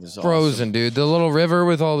 Summertime is awesome. Frozen, dude. The little river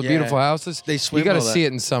with all the Yeah. beautiful houses. They swim You got to all that. see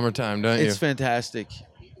it in summertime, don't you? It's fantastic.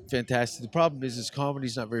 Fantastic. The problem is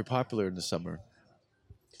comedy's not very popular in the summer.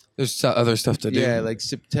 There's other stuff to do. Yeah, like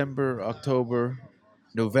September, October,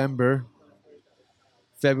 November,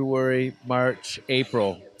 February, March,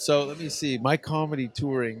 April. So let me see. My comedy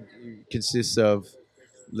touring consists of,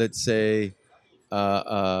 let's say,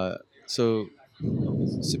 so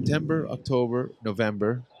September, October,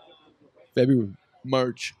 November, February,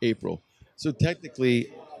 March, April. So technically,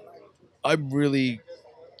 I'm really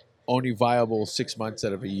only viable 6 months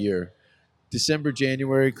out of a year. December,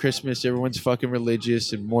 January, Christmas, everyone's fucking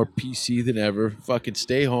religious and more PC than ever. Fucking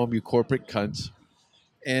stay home, you corporate cunts.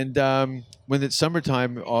 And when it's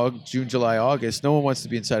summertime, June, July, August, no one wants to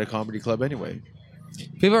be inside a comedy club anyway.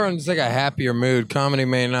 People are in just like a happier mood. Comedy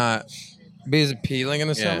may not be as appealing in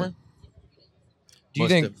the Yeah. summer. Do you Most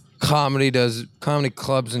think of- comedy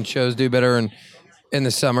clubs and shows do better in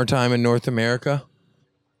the summertime in North America?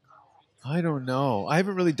 I don't know. I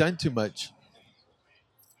haven't really done too much.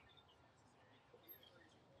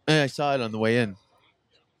 I saw it on the way in.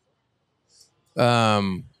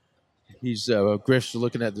 He's Griff's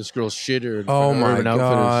looking at this girl's shitter. In Oh front of my Urban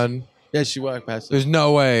Outfitters. God. Yeah, she walked past it. There's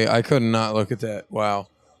no way I could not look at that. Wow.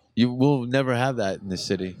 You will never have that in this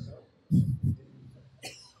city.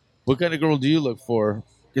 What kind of girl do you look for?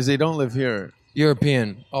 Because they don't live here.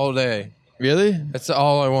 European all day. Really? That's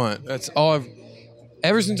all I want. That's all I've.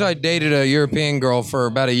 Ever since I dated a European girl for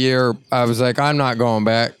about a year, I was like, I'm not going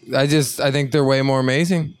back. I think they're way more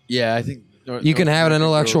amazing. Yeah, I think You can have an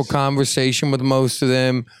intellectual girls, conversation with most of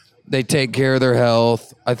them. They take care of their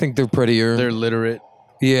health. I think they're prettier. they're literate.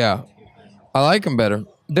 Yeah. I like them better.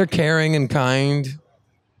 They're caring and kind.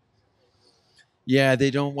 Yeah, they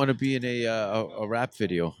don't want to be in a rap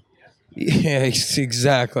video. Yeah,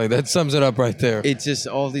 exactly. That sums it up right there. It's just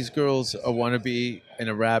all these girls want to be in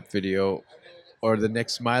a rap video, or the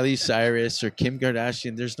next Miley Cyrus or Kim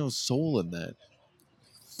Kardashian. There's no soul in that.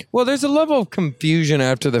 Well, there's a level of confusion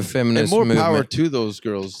after the And feminist more movement. power to those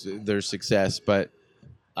girls, their success. But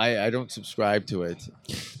I don't subscribe to it.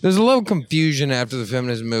 There's a level of confusion after the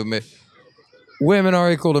feminist movement. Women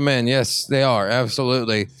are equal to men. Yes, they are.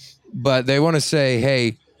 Absolutely. But they want to say,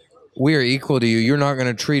 hey, we are equal to you. You're not going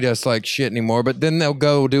to treat us like shit anymore. But then they'll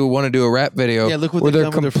want to do a rap video Yeah, look what where they've they're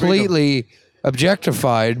done with their freedom. completely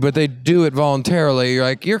objectified, but they do it voluntarily. You're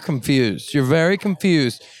like, you're confused. You're very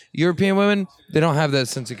confused. European women, they don't have that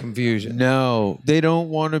sense of confusion. No, they don't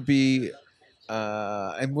want to be.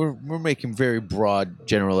 And we're making very broad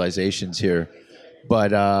generalizations here,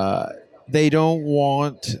 but they don't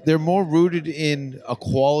want. They're more rooted in a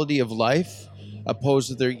quality of life opposed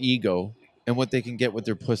to their ego and what they can get with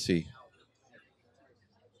their pussy.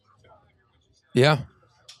 Yeah.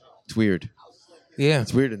 It's weird. Yeah.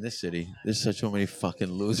 It's weird in this city. There's such so many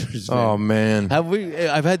fucking losers. Man. Oh, man. Have we?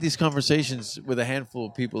 I've had these conversations with a handful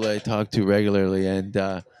of people that I talk to regularly, and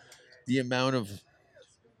the amount of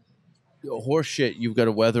horse shit you've got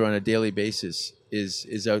to weather on a daily basis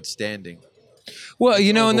is outstanding. Well,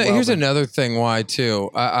 you know, and here's overwhelming. another thing why,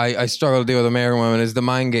 too. I struggle to deal with American women is the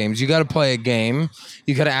mind games. You got to play a game.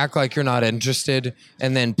 You got to act like you're not interested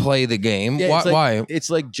and then play the game. Yeah, Why? it's like, Why? It's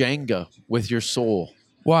like Jenga with your soul.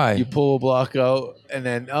 Why? You pull a block out, and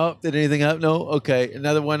then did anything out? No. Okay,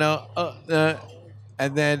 another one out.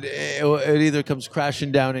 And then it either comes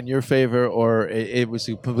crashing down in your favor, or it was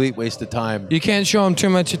a complete waste of time. You can't show them too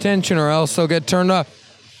much attention or else they'll get turned off.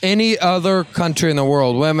 Any other country in the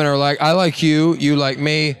world, women are like, I like you, you like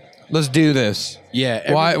me, let's do this.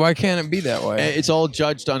 Yeah. Why can't it be that way? It's all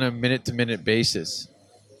judged on a minute-to-minute basis.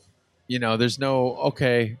 You know, there's no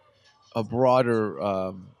a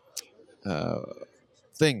broader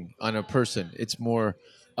thing on a person. It's more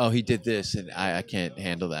oh, he did this, and I can't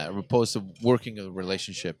handle that. As opposed to working a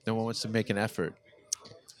relationship, no one wants to make an effort.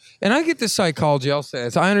 And I get the psychology. I'll say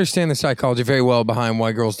this. I understand the psychology very well behind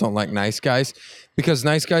why girls don't like nice guys, because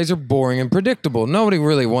nice guys are boring and predictable. Nobody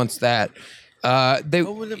really wants that.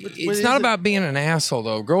 It's not about being an asshole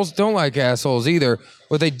though. Girls don't like assholes either.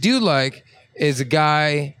 What they do like is a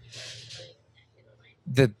guy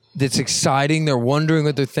that's exciting. They're wondering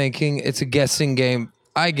what they're thinking. It's a guessing game.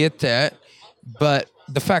 I get that, but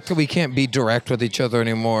the fact that we can't be direct with each other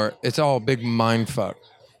anymore, it's all a big mind fuck.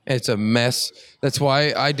 It's a mess. That's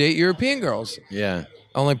why I date European girls. Yeah.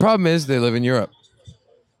 Only problem is they live in Europe.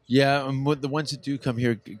 Yeah, and the ones that do come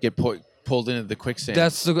here get pulled into the quicksand.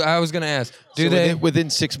 I was going to ask. Do So they? within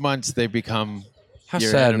 6 months they become How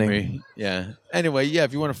your saddening. enemy? Yeah. Anyway, yeah.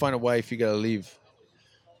 If you want to find a wife, you gotta leave.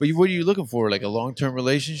 But what are you looking for? Like a long-term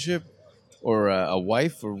relationship, or a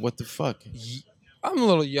wife, or what the fuck? I'm a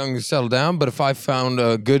little young to settle down, but if I found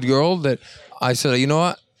a good girl that I said, you know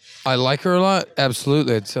what, I like her a lot,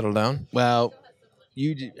 absolutely, I'd settle down. Well,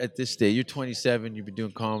 at this stage, you're 27. You've been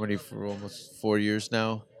doing comedy for almost 4 years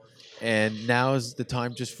now, and now is the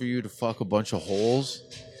time just for you to fuck a bunch of holes,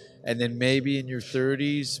 and then maybe in your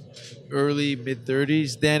 30s, early mid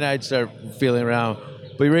 30s, then I'd start feeling around.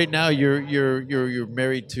 But right now, you're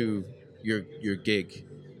married to your gig,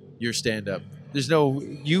 your stand up. There's no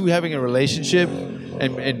you having a relationship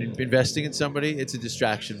and investing in somebody. It's a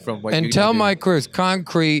distraction from what. Until my career is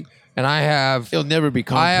concrete, and I have. It'll never be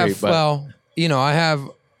concrete. I have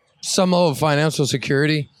some level of financial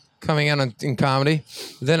security coming out in comedy.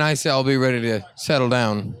 Then I say I'll be ready to settle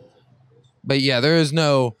down. But yeah, there is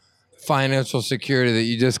no financial security that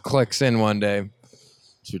you just clicks in one day.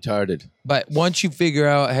 It's retarded. But once you figure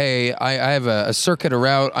out, hey, I have a circuit, a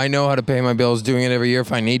route, I know how to pay my bills, doing it every year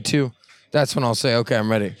if I need to, that's when I'll say, okay, I'm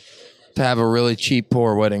ready to have a really cheap,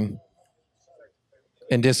 poor wedding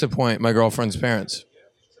and disappoint my girlfriend's parents.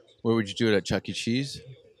 Where would you do it, at Chuck E. Cheese?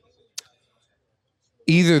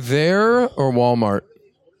 Either there or Walmart.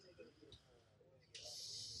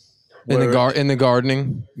 In the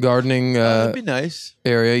gardening That'd be nice.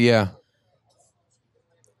 area, yeah.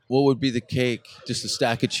 What would be the cake? Just a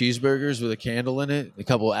stack of cheeseburgers with a candle in it, a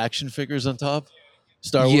couple of action figures on top,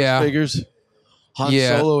 Star Wars figures, Han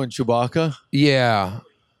Solo and Chewbacca. Yeah,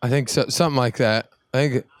 I think so, something like that. I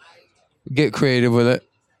think get creative with it.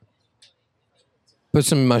 Put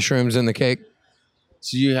some mushrooms in the cake.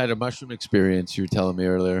 So you had a mushroom experience. You were telling me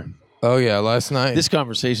earlier. Oh yeah, last night. This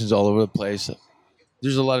conversation's all over the place.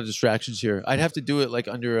 There's a lot of distractions here. I'd have to do it like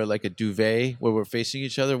under a duvet where we're facing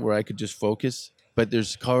each other, where I could just focus. But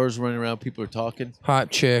there's cars running around. People are talking. Hot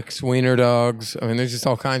chicks, wiener dogs. I mean, there's just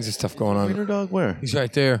all kinds of stuff going on. Wiener dog where? He's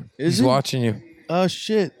right there. Is He's he? watching you. Oh,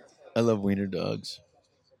 shit. I love wiener dogs.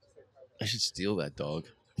 I should steal that dog.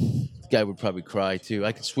 The guy would probably cry, too.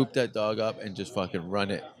 I could swoop that dog up and just fucking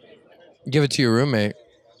run it. Give it to your roommate.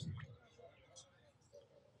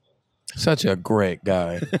 Such a great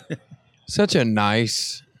guy. Such a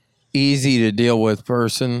nice, easy to deal with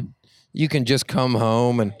person. You can just come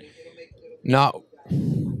home and not.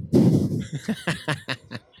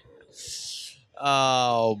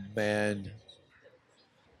 Oh, man.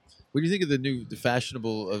 What do you think of the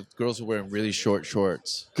fashionable girls are wearing really short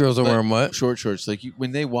shorts? Girls are wearing what? Short shorts. Like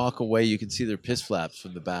when they walk away, you can see their piss flaps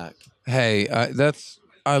from the back. Hey, I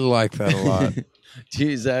like that a lot.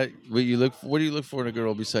 Is that what you look for? What do you look for in a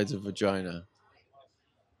girl besides a vagina?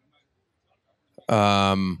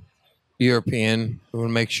 European. We want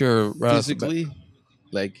to make sure Physically,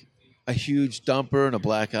 like a huge dumper and a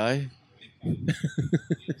black eye.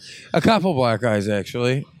 A couple black eyes,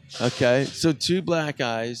 actually. Okay, so 2 black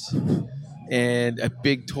eyes and a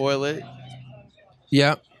big toilet.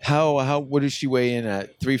 Yeah. What does she weigh in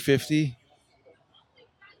at? 350?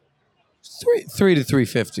 3 to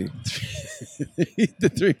 350. The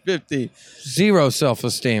 350. Zero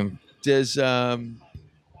self-esteem. Does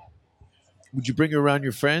would you bring her around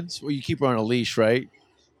your friends? Well, you keep her on a leash, right?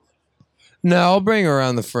 No, I'll bring her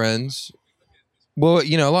around the friends. Well,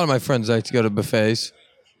 a lot of my friends like to go to buffets.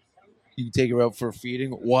 You can take her out for a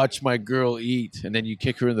feeding. Watch my girl eat, and then you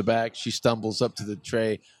kick her in the back. She stumbles up to the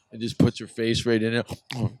tray and just puts her face right in it.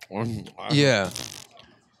 Yeah.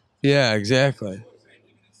 Yeah, exactly.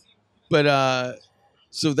 But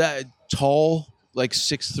so that tall, like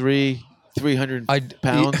 6'3", 300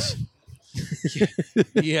 pounds.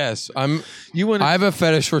 Yes, I You have a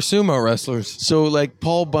fetish for sumo wrestlers. So like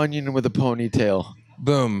Paul Bunyan with a ponytail.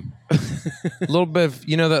 Boom. A little bit of,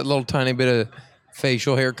 that little tiny bit of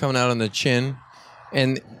facial hair coming out on the chin,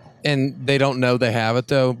 and they don't know they have it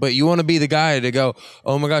though. But you want to be the guy to go,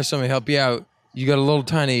 oh my gosh, somebody help you out. You got a little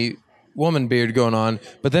tiny woman beard going on.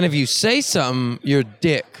 But then if you say something, you're a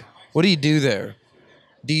dick. What do you do there?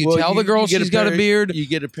 Do you tell the girl get she's got a beard? You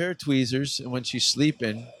get a pair of tweezers, and when she's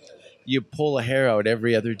sleeping, you pull a hair out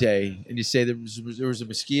every other day, and you say there was a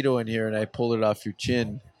mosquito in here, and I pulled it off your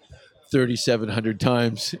chin 3,700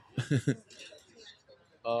 times.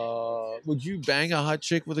 Would you bang a hot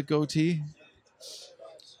chick with a goatee?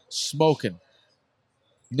 Smoking.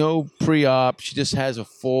 No pre-op. She just has a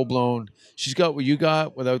full-blown... She's got what you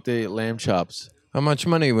got without the lamb chops. How much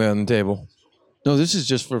money are we on the table? No, this is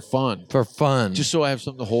just for fun. For fun. Just so I have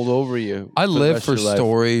something to hold over you. I the live rest for of your life.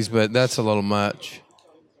 stories, but that's a little much.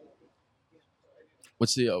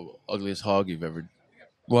 What's the ugliest hog you've ever...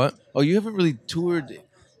 What? Oh, you haven't really toured...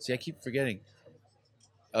 See, I keep forgetting.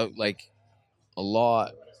 Like, a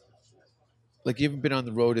lot. Like, you haven't been on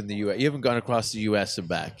the road in the U.S. You haven't gone across the U.S. and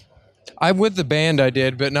back. I'm with the band I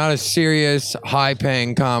did, but not a serious,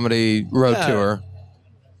 high-paying comedy road Yeah. tour.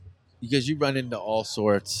 Because you run into all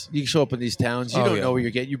sorts. You show up in these towns, you Oh, don't yeah. know where you're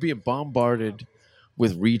getting. You're being bombarded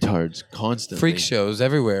with retards constantly. Freak shows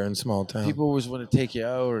everywhere in small towns. People always want to take you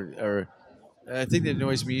out, or I think that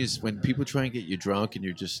annoys me is when people try and get you drunk and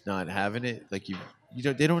you're just not having it. Like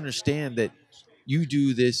they don't understand that you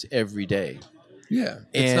do this every day. Yeah.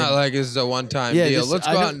 It's And- not like this is a one-time Yeah, deal. this- Let's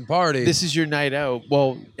I go don't- out and party. This is your night out.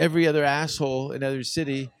 Well, every other asshole in every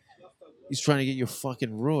city is trying to get you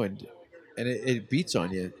fucking ruined, and it beats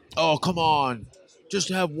on you. Oh, come on, just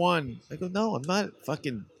have one. I go, no, I'm not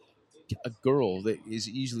fucking a girl that is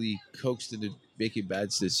easily coaxed into making bad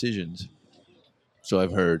decisions. So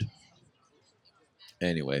I've heard.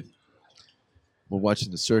 Anyway, we're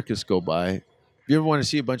watching the circus go by. If you ever want to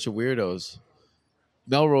see a bunch of weirdos,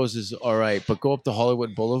 Melrose is all right, but go up to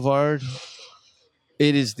Hollywood Boulevard.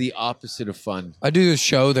 It is the opposite of fun. I do this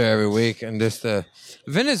show there every week, and just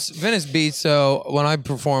Venice Beach. So when I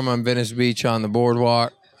perform on Venice Beach on the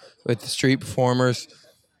boardwalk with the street performers,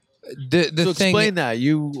 the So thing. explain that.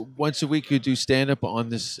 You once a week you do stand up on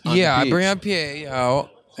this. On Yeah, the I bring beach. up PA out,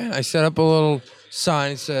 and I set up a little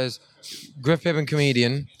sign that says "Griff Pippin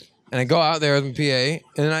Comedian," and I go out there with my PA,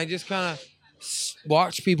 and I just kind of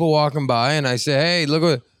watch people walking by, and I say, "Hey,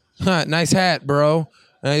 look what nice hat, bro."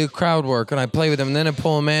 And I do crowd work, and I play with them, and then I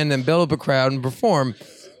pull them in, and build up a crowd, and perform,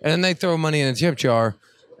 and then they throw money in a tip jar.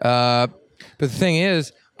 But the thing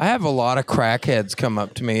is, I have a lot of crackheads come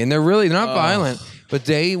up to me, and they're not violent, but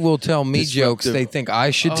they will tell me jokes Disruptive. they think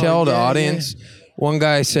I should tell the yeah, audience. One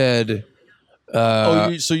guy said,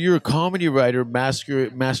 So you're a comedy writer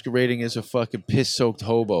masquerading as a fucking piss-soaked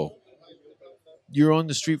hobo. You're on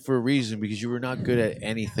the street for a reason because you were not good at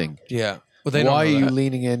anything. "Yeah, well, they Why are don't know you that.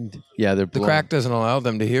 leaning in? Yeah, they're The crack doesn't allow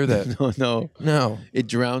them to hear that." No, No. it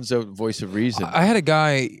drowns out voice of reason. I had a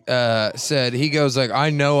guy said, he goes like, "I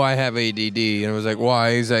know I have ADD," and I was like,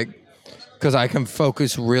 "Why?" He's like, "Because I can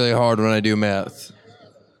focus really hard when I do meth."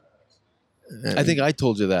 I think I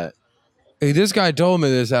told you that. Hey, this guy told me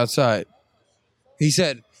this outside. He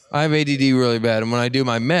said, "I have ADD really bad, and when I do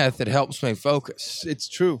my meth, it helps me focus." It's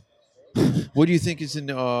true. What do you think is in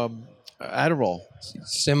Adderall?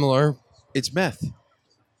 Similar. It's meth.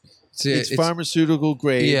 It's Pharmaceutical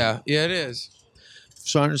grade. Yeah, it is.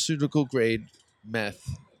 Pharmaceutical grade meth.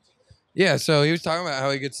 Yeah, so he was talking about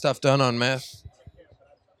how he gets stuff done on meth.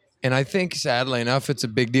 And I think, sadly enough, it's a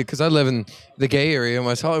big deal because I live in the gay area in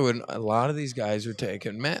West Hollywood. And a lot of these guys are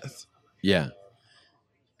taking meth, Yeah.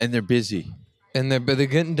 And they're busy. and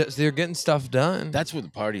they're getting stuff done. That's where the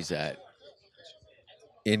party's at.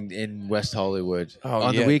 In West Hollywood. Oh,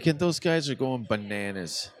 On yeah. the weekend, those guys are going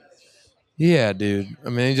bananas. Yeah, dude. I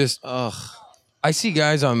mean, Ugh. I see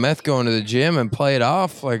guys on meth going to the gym and play it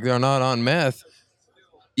off like they're not on meth.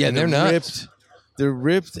 Yeah, And they're nuts. ripped. They're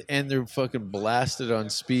ripped and they're fucking blasted on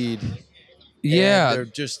speed. Yeah, And they're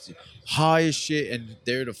just high as shit and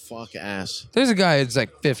there to fuck ass. there's a guy that's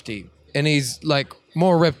like 50, and he's like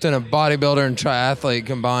more ripped than a bodybuilder and triathlete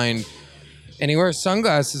combined. And he wears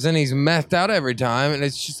sunglasses and he's methed out every time, and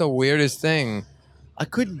it's just the weirdest thing. I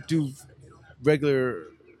couldn't do regular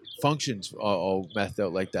functions all methed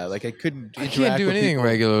out like that. Like I couldn't. I interact can't do with anything people.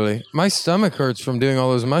 regularly. My stomach hurts from doing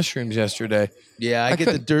all those mushrooms yesterday. Yeah, I get the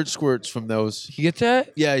couldn't- dirt squirts from those. You get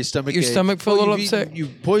that? Yeah, your stomach. Your ache. stomach feel a little you've upset? You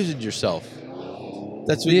poisoned yourself.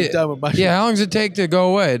 That's what you've done with mushrooms. Yeah, how long does it take to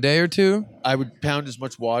go away? A day or two? I would pound as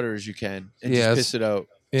much water as you can and Yes. just piss it out.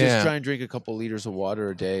 Yeah. Just try and drink a couple liters of water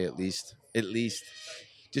a day at least. At least.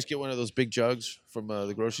 Just get one of those big jugs from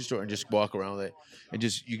the grocery store and just walk around with it, and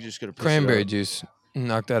you just gotta piss Cranberry it out. juice.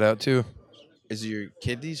 Knock that out too. Is your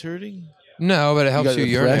kidneys hurting? No, but it helps got you the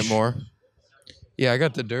urinate fresh? more. Yeah, I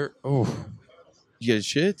got the dirt. Oh, You get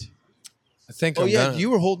shit? I think. Oh I'm yeah, gonna. you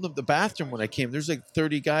were holding up the bathroom when I came. There's like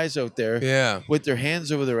 30 guys out there. Yeah. With their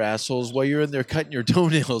hands over their assholes while you're in there cutting your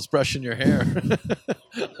toenails, brushing your hair.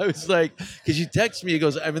 I was like, because you text me, he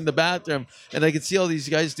goes, I'm in the bathroom, and I can see all these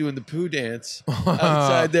guys doing the poo dance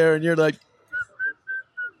outside there, and you're like,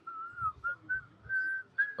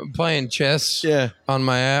 I'm playing chess. yeah, On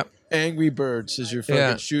my app. Angry Birds as you're fucking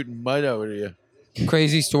Yeah. shooting mud out of you.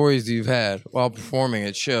 Crazy stories you've had while performing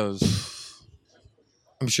at shows.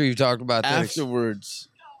 I'm sure you've talked about that. Afterwards,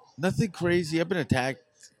 nothing crazy. I've been attacked,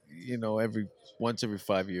 once every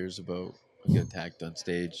 5 years about I get attacked on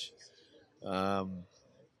stage.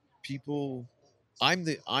 People, I'm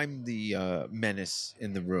the menace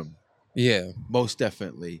in the room. Yeah. Most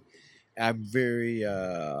definitely. I'm very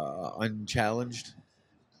unchallenged.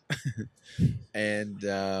 And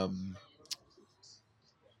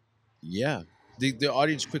yeah, the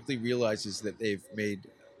audience quickly realizes that they've made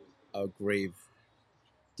a grave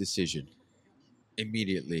decision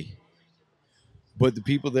immediately. But the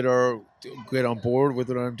people that get on board with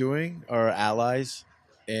what I'm doing are allies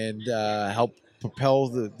and help propel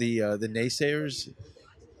the naysayers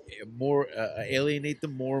more, alienate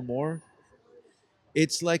them more and more.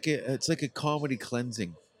 It's like a comedy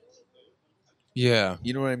cleansing. Yeah.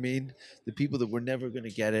 You know what I mean? The people that were never going to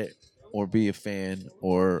get it or be a fan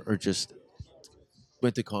or just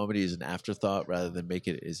went to comedy as an afterthought rather than make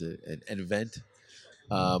it as an event,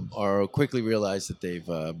 or quickly realize that they've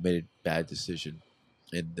made a bad decision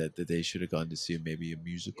and that they should have gone to see maybe a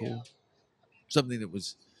musical, something that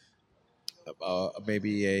was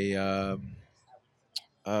maybe a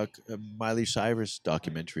Miley Cyrus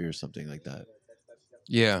documentary or something like that.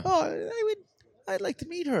 Yeah. Oh, I'd like to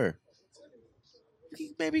meet her. We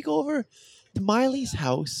can maybe go over to Miley's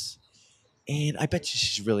house, and I bet you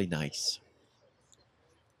she's really nice.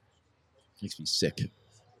 Makes me sick.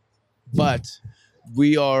 But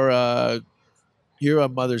we are here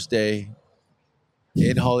on Mother's Day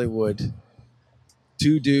in Hollywood.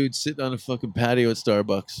 Two dudes sitting on a fucking patio at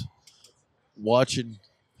Starbucks, watching.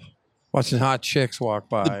 Watching hot chicks walk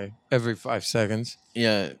by every 5 seconds.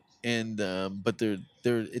 Yeah, and but they're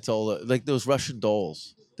it's all like those Russian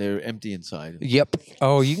dolls. They're empty inside. Yep.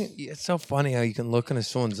 Oh, it's so funny how you can look into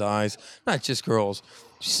someone's eyes, not just girls.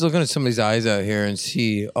 Just looking at somebody's eyes out here and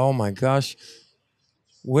see, oh my gosh,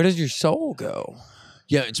 where does your soul go?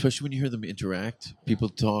 Yeah, especially when you hear them interact. People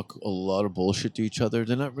talk a lot of bullshit to each other.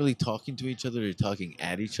 They're not really talking to each other. They're talking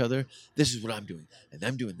at each other. This is what I'm doing, and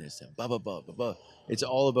I'm doing this, and blah, blah, blah, blah, blah. It's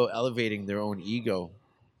all about elevating their own ego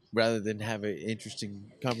rather than have an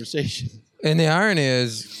interesting conversation. And the irony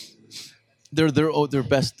is, They're their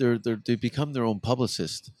best. They become their own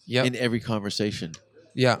publicist in every conversation.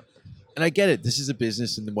 yeah, And I get it. This is a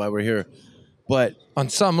business and why we're here. But on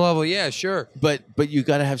some level, yeah, sure. but you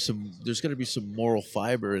got to have some. There's got to be some moral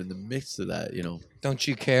fiber in the mix of that. Don't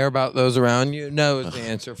you care about those around you? No is the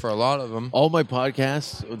answer for a lot of them. All my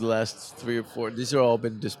podcasts over the last 3 or 4, these are all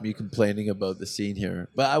been just me complaining about the scene here.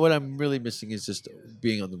 But what I'm really missing is just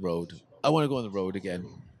being on the road. I want to go on the road again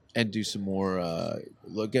and do some more.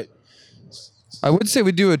 Look at. I would say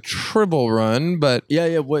we do a triple run, but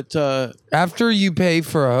Yeah. What? after you pay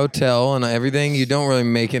for a hotel and everything, you don't really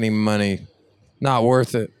make any money. Not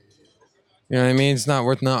worth it. You know what I mean? It's not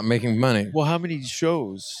worth not making money. Well, how many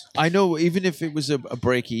shows? I know. Even if it was a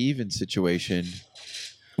break-even situation.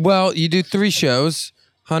 Well, you do 3 shows,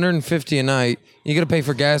 $150 a night. You got to pay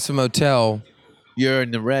for gas and motel. You're in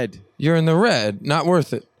the red. You're in the red. Not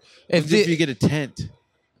worth it. If you get a tent,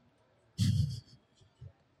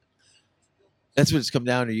 that's what it's come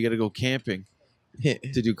down to. You got to go camping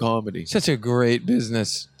to do comedy. Such a great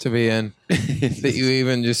business to be in that you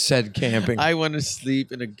even just said camping. I want to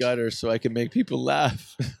sleep in a gutter so I can make people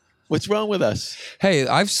laugh. What's wrong with us? Hey,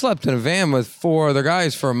 I've slept in a van with 4 other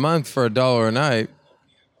guys for a month for $1 a night.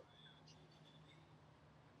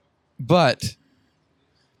 But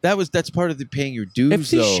That's part of the paying your dues. if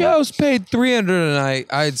these though. shows paid $300 a night,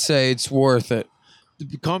 I'd say it's worth it.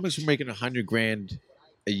 The comics were making $100,000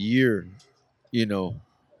 a year,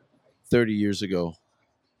 30 years ago.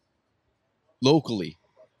 Locally.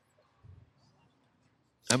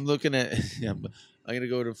 I'm looking at I'm gonna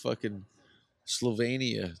go to fucking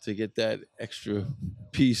Slovenia to get that extra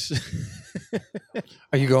piece.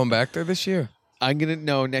 Are you going back there this year?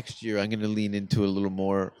 Next year I'm gonna lean into a little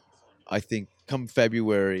more. I think come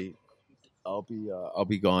February I'll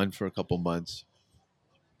be gone for a couple months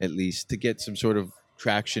at least to get some sort of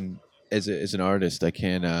traction as an artist. I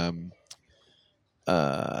can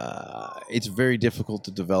it's very difficult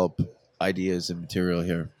to develop ideas and material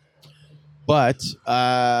here. But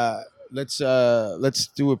let's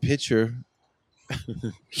do a picture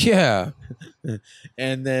Yeah.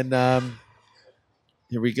 and then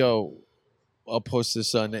Here we go. I'll post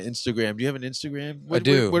this on Instagram. Do you have an Instagram? I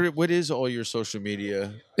do. What is all your social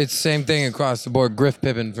media? It's the same thing across the board. Griff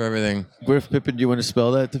Pippin for everything. Griff Pippin, do you want to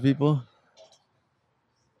spell that to people?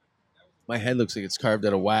 My head looks like it's carved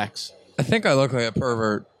out of wax. I think I look like a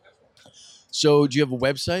pervert. So, do you have a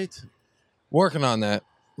website? Working on that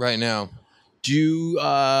right now. Do you,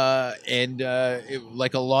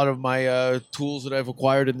 like a lot of my tools that I've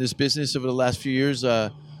acquired in this business over the last few years,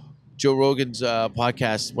 Joe Rogan's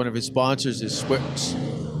podcast, one of his sponsors is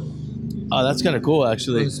Oh, that's kind of cool,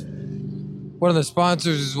 actually. One of the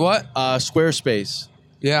sponsors is what? Squarespace.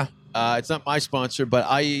 Yeah. It's not my sponsor, but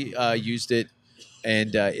I used it,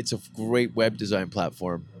 and it's a great web design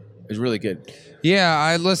platform. It's really good. Yeah,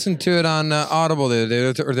 I listened to it on Audible the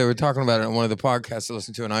other day, or they were talking about it on one of the podcasts I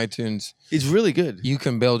listened to on iTunes. It's really good. You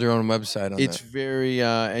can build your own website on It's that. very,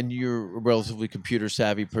 and you're a relatively computer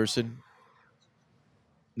savvy person.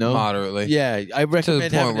 No, Moderately. Yeah, I recommend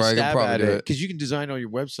point having where a I could stab probably at do it it. because you can design all your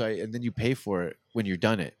website and then you pay for it when you're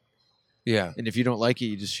done it. Yeah. And if you don't like it,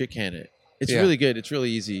 you just shit can it. It's Yeah. really good. It's really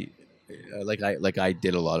easy. I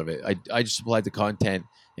did a lot of it. I just applied the content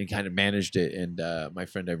and kind of managed it, and my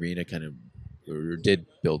friend Irina kind of did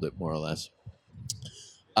build it more or less.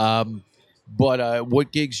 But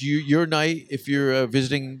what gigs your night if you're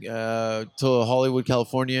visiting to Hollywood,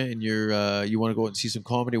 California, and you want to go out and see some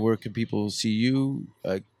comedy? Where can people see you?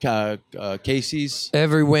 Casey's.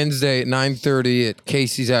 Every Wednesday at 9:30 at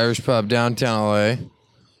Casey's Irish Pub, downtown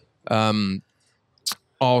LA.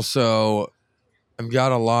 Also, I've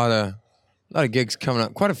got a lot of gigs coming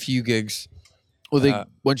up. Quite a few gigs. Well,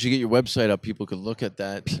 once you get your website up, people can look at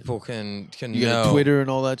that. People can You know. got Twitter and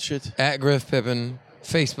all that shit. At Griff Pippin,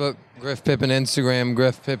 Facebook Griff Pippin, Instagram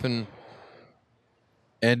Griff Pippin.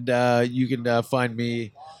 And you can find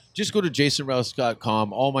me. Just go to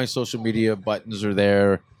jasonrouse.com. All my social media buttons are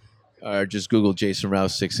there. Just Google Jason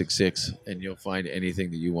Rouse 666, and you'll find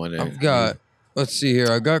anything that you want to. I've got. Let's see here.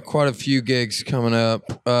 I've got quite a few gigs coming up.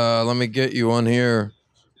 Let me get you on here.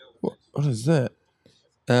 What is that?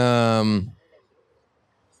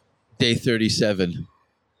 Day 37.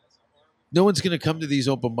 No one's going to come to these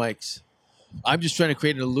open mics. I'm just trying to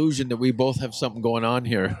create an illusion that we both have something going on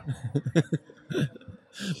here.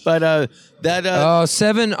 But that.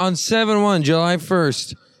 7/1, July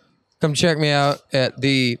 1st. Come check me out at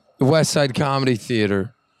the West Side Comedy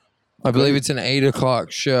Theater. I believe it's an 8:00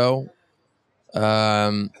 show.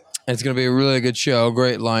 It's going to be a really good show.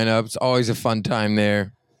 Great lineup. It's always a fun time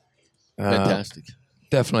there. Fantastic.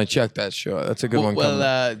 Definitely check that show out. That's a good one coming.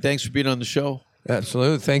 Well, thanks for being on the show.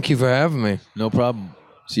 Absolutely. Thank you for having me. No problem.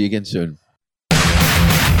 See you again soon.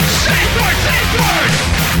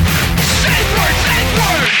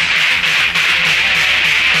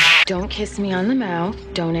 Don't kiss me on the mouth.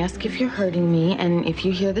 Don't ask if you're hurting me. And if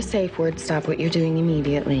you hear the safe word, stop what you're doing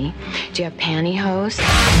immediately. Do you have pantyhose?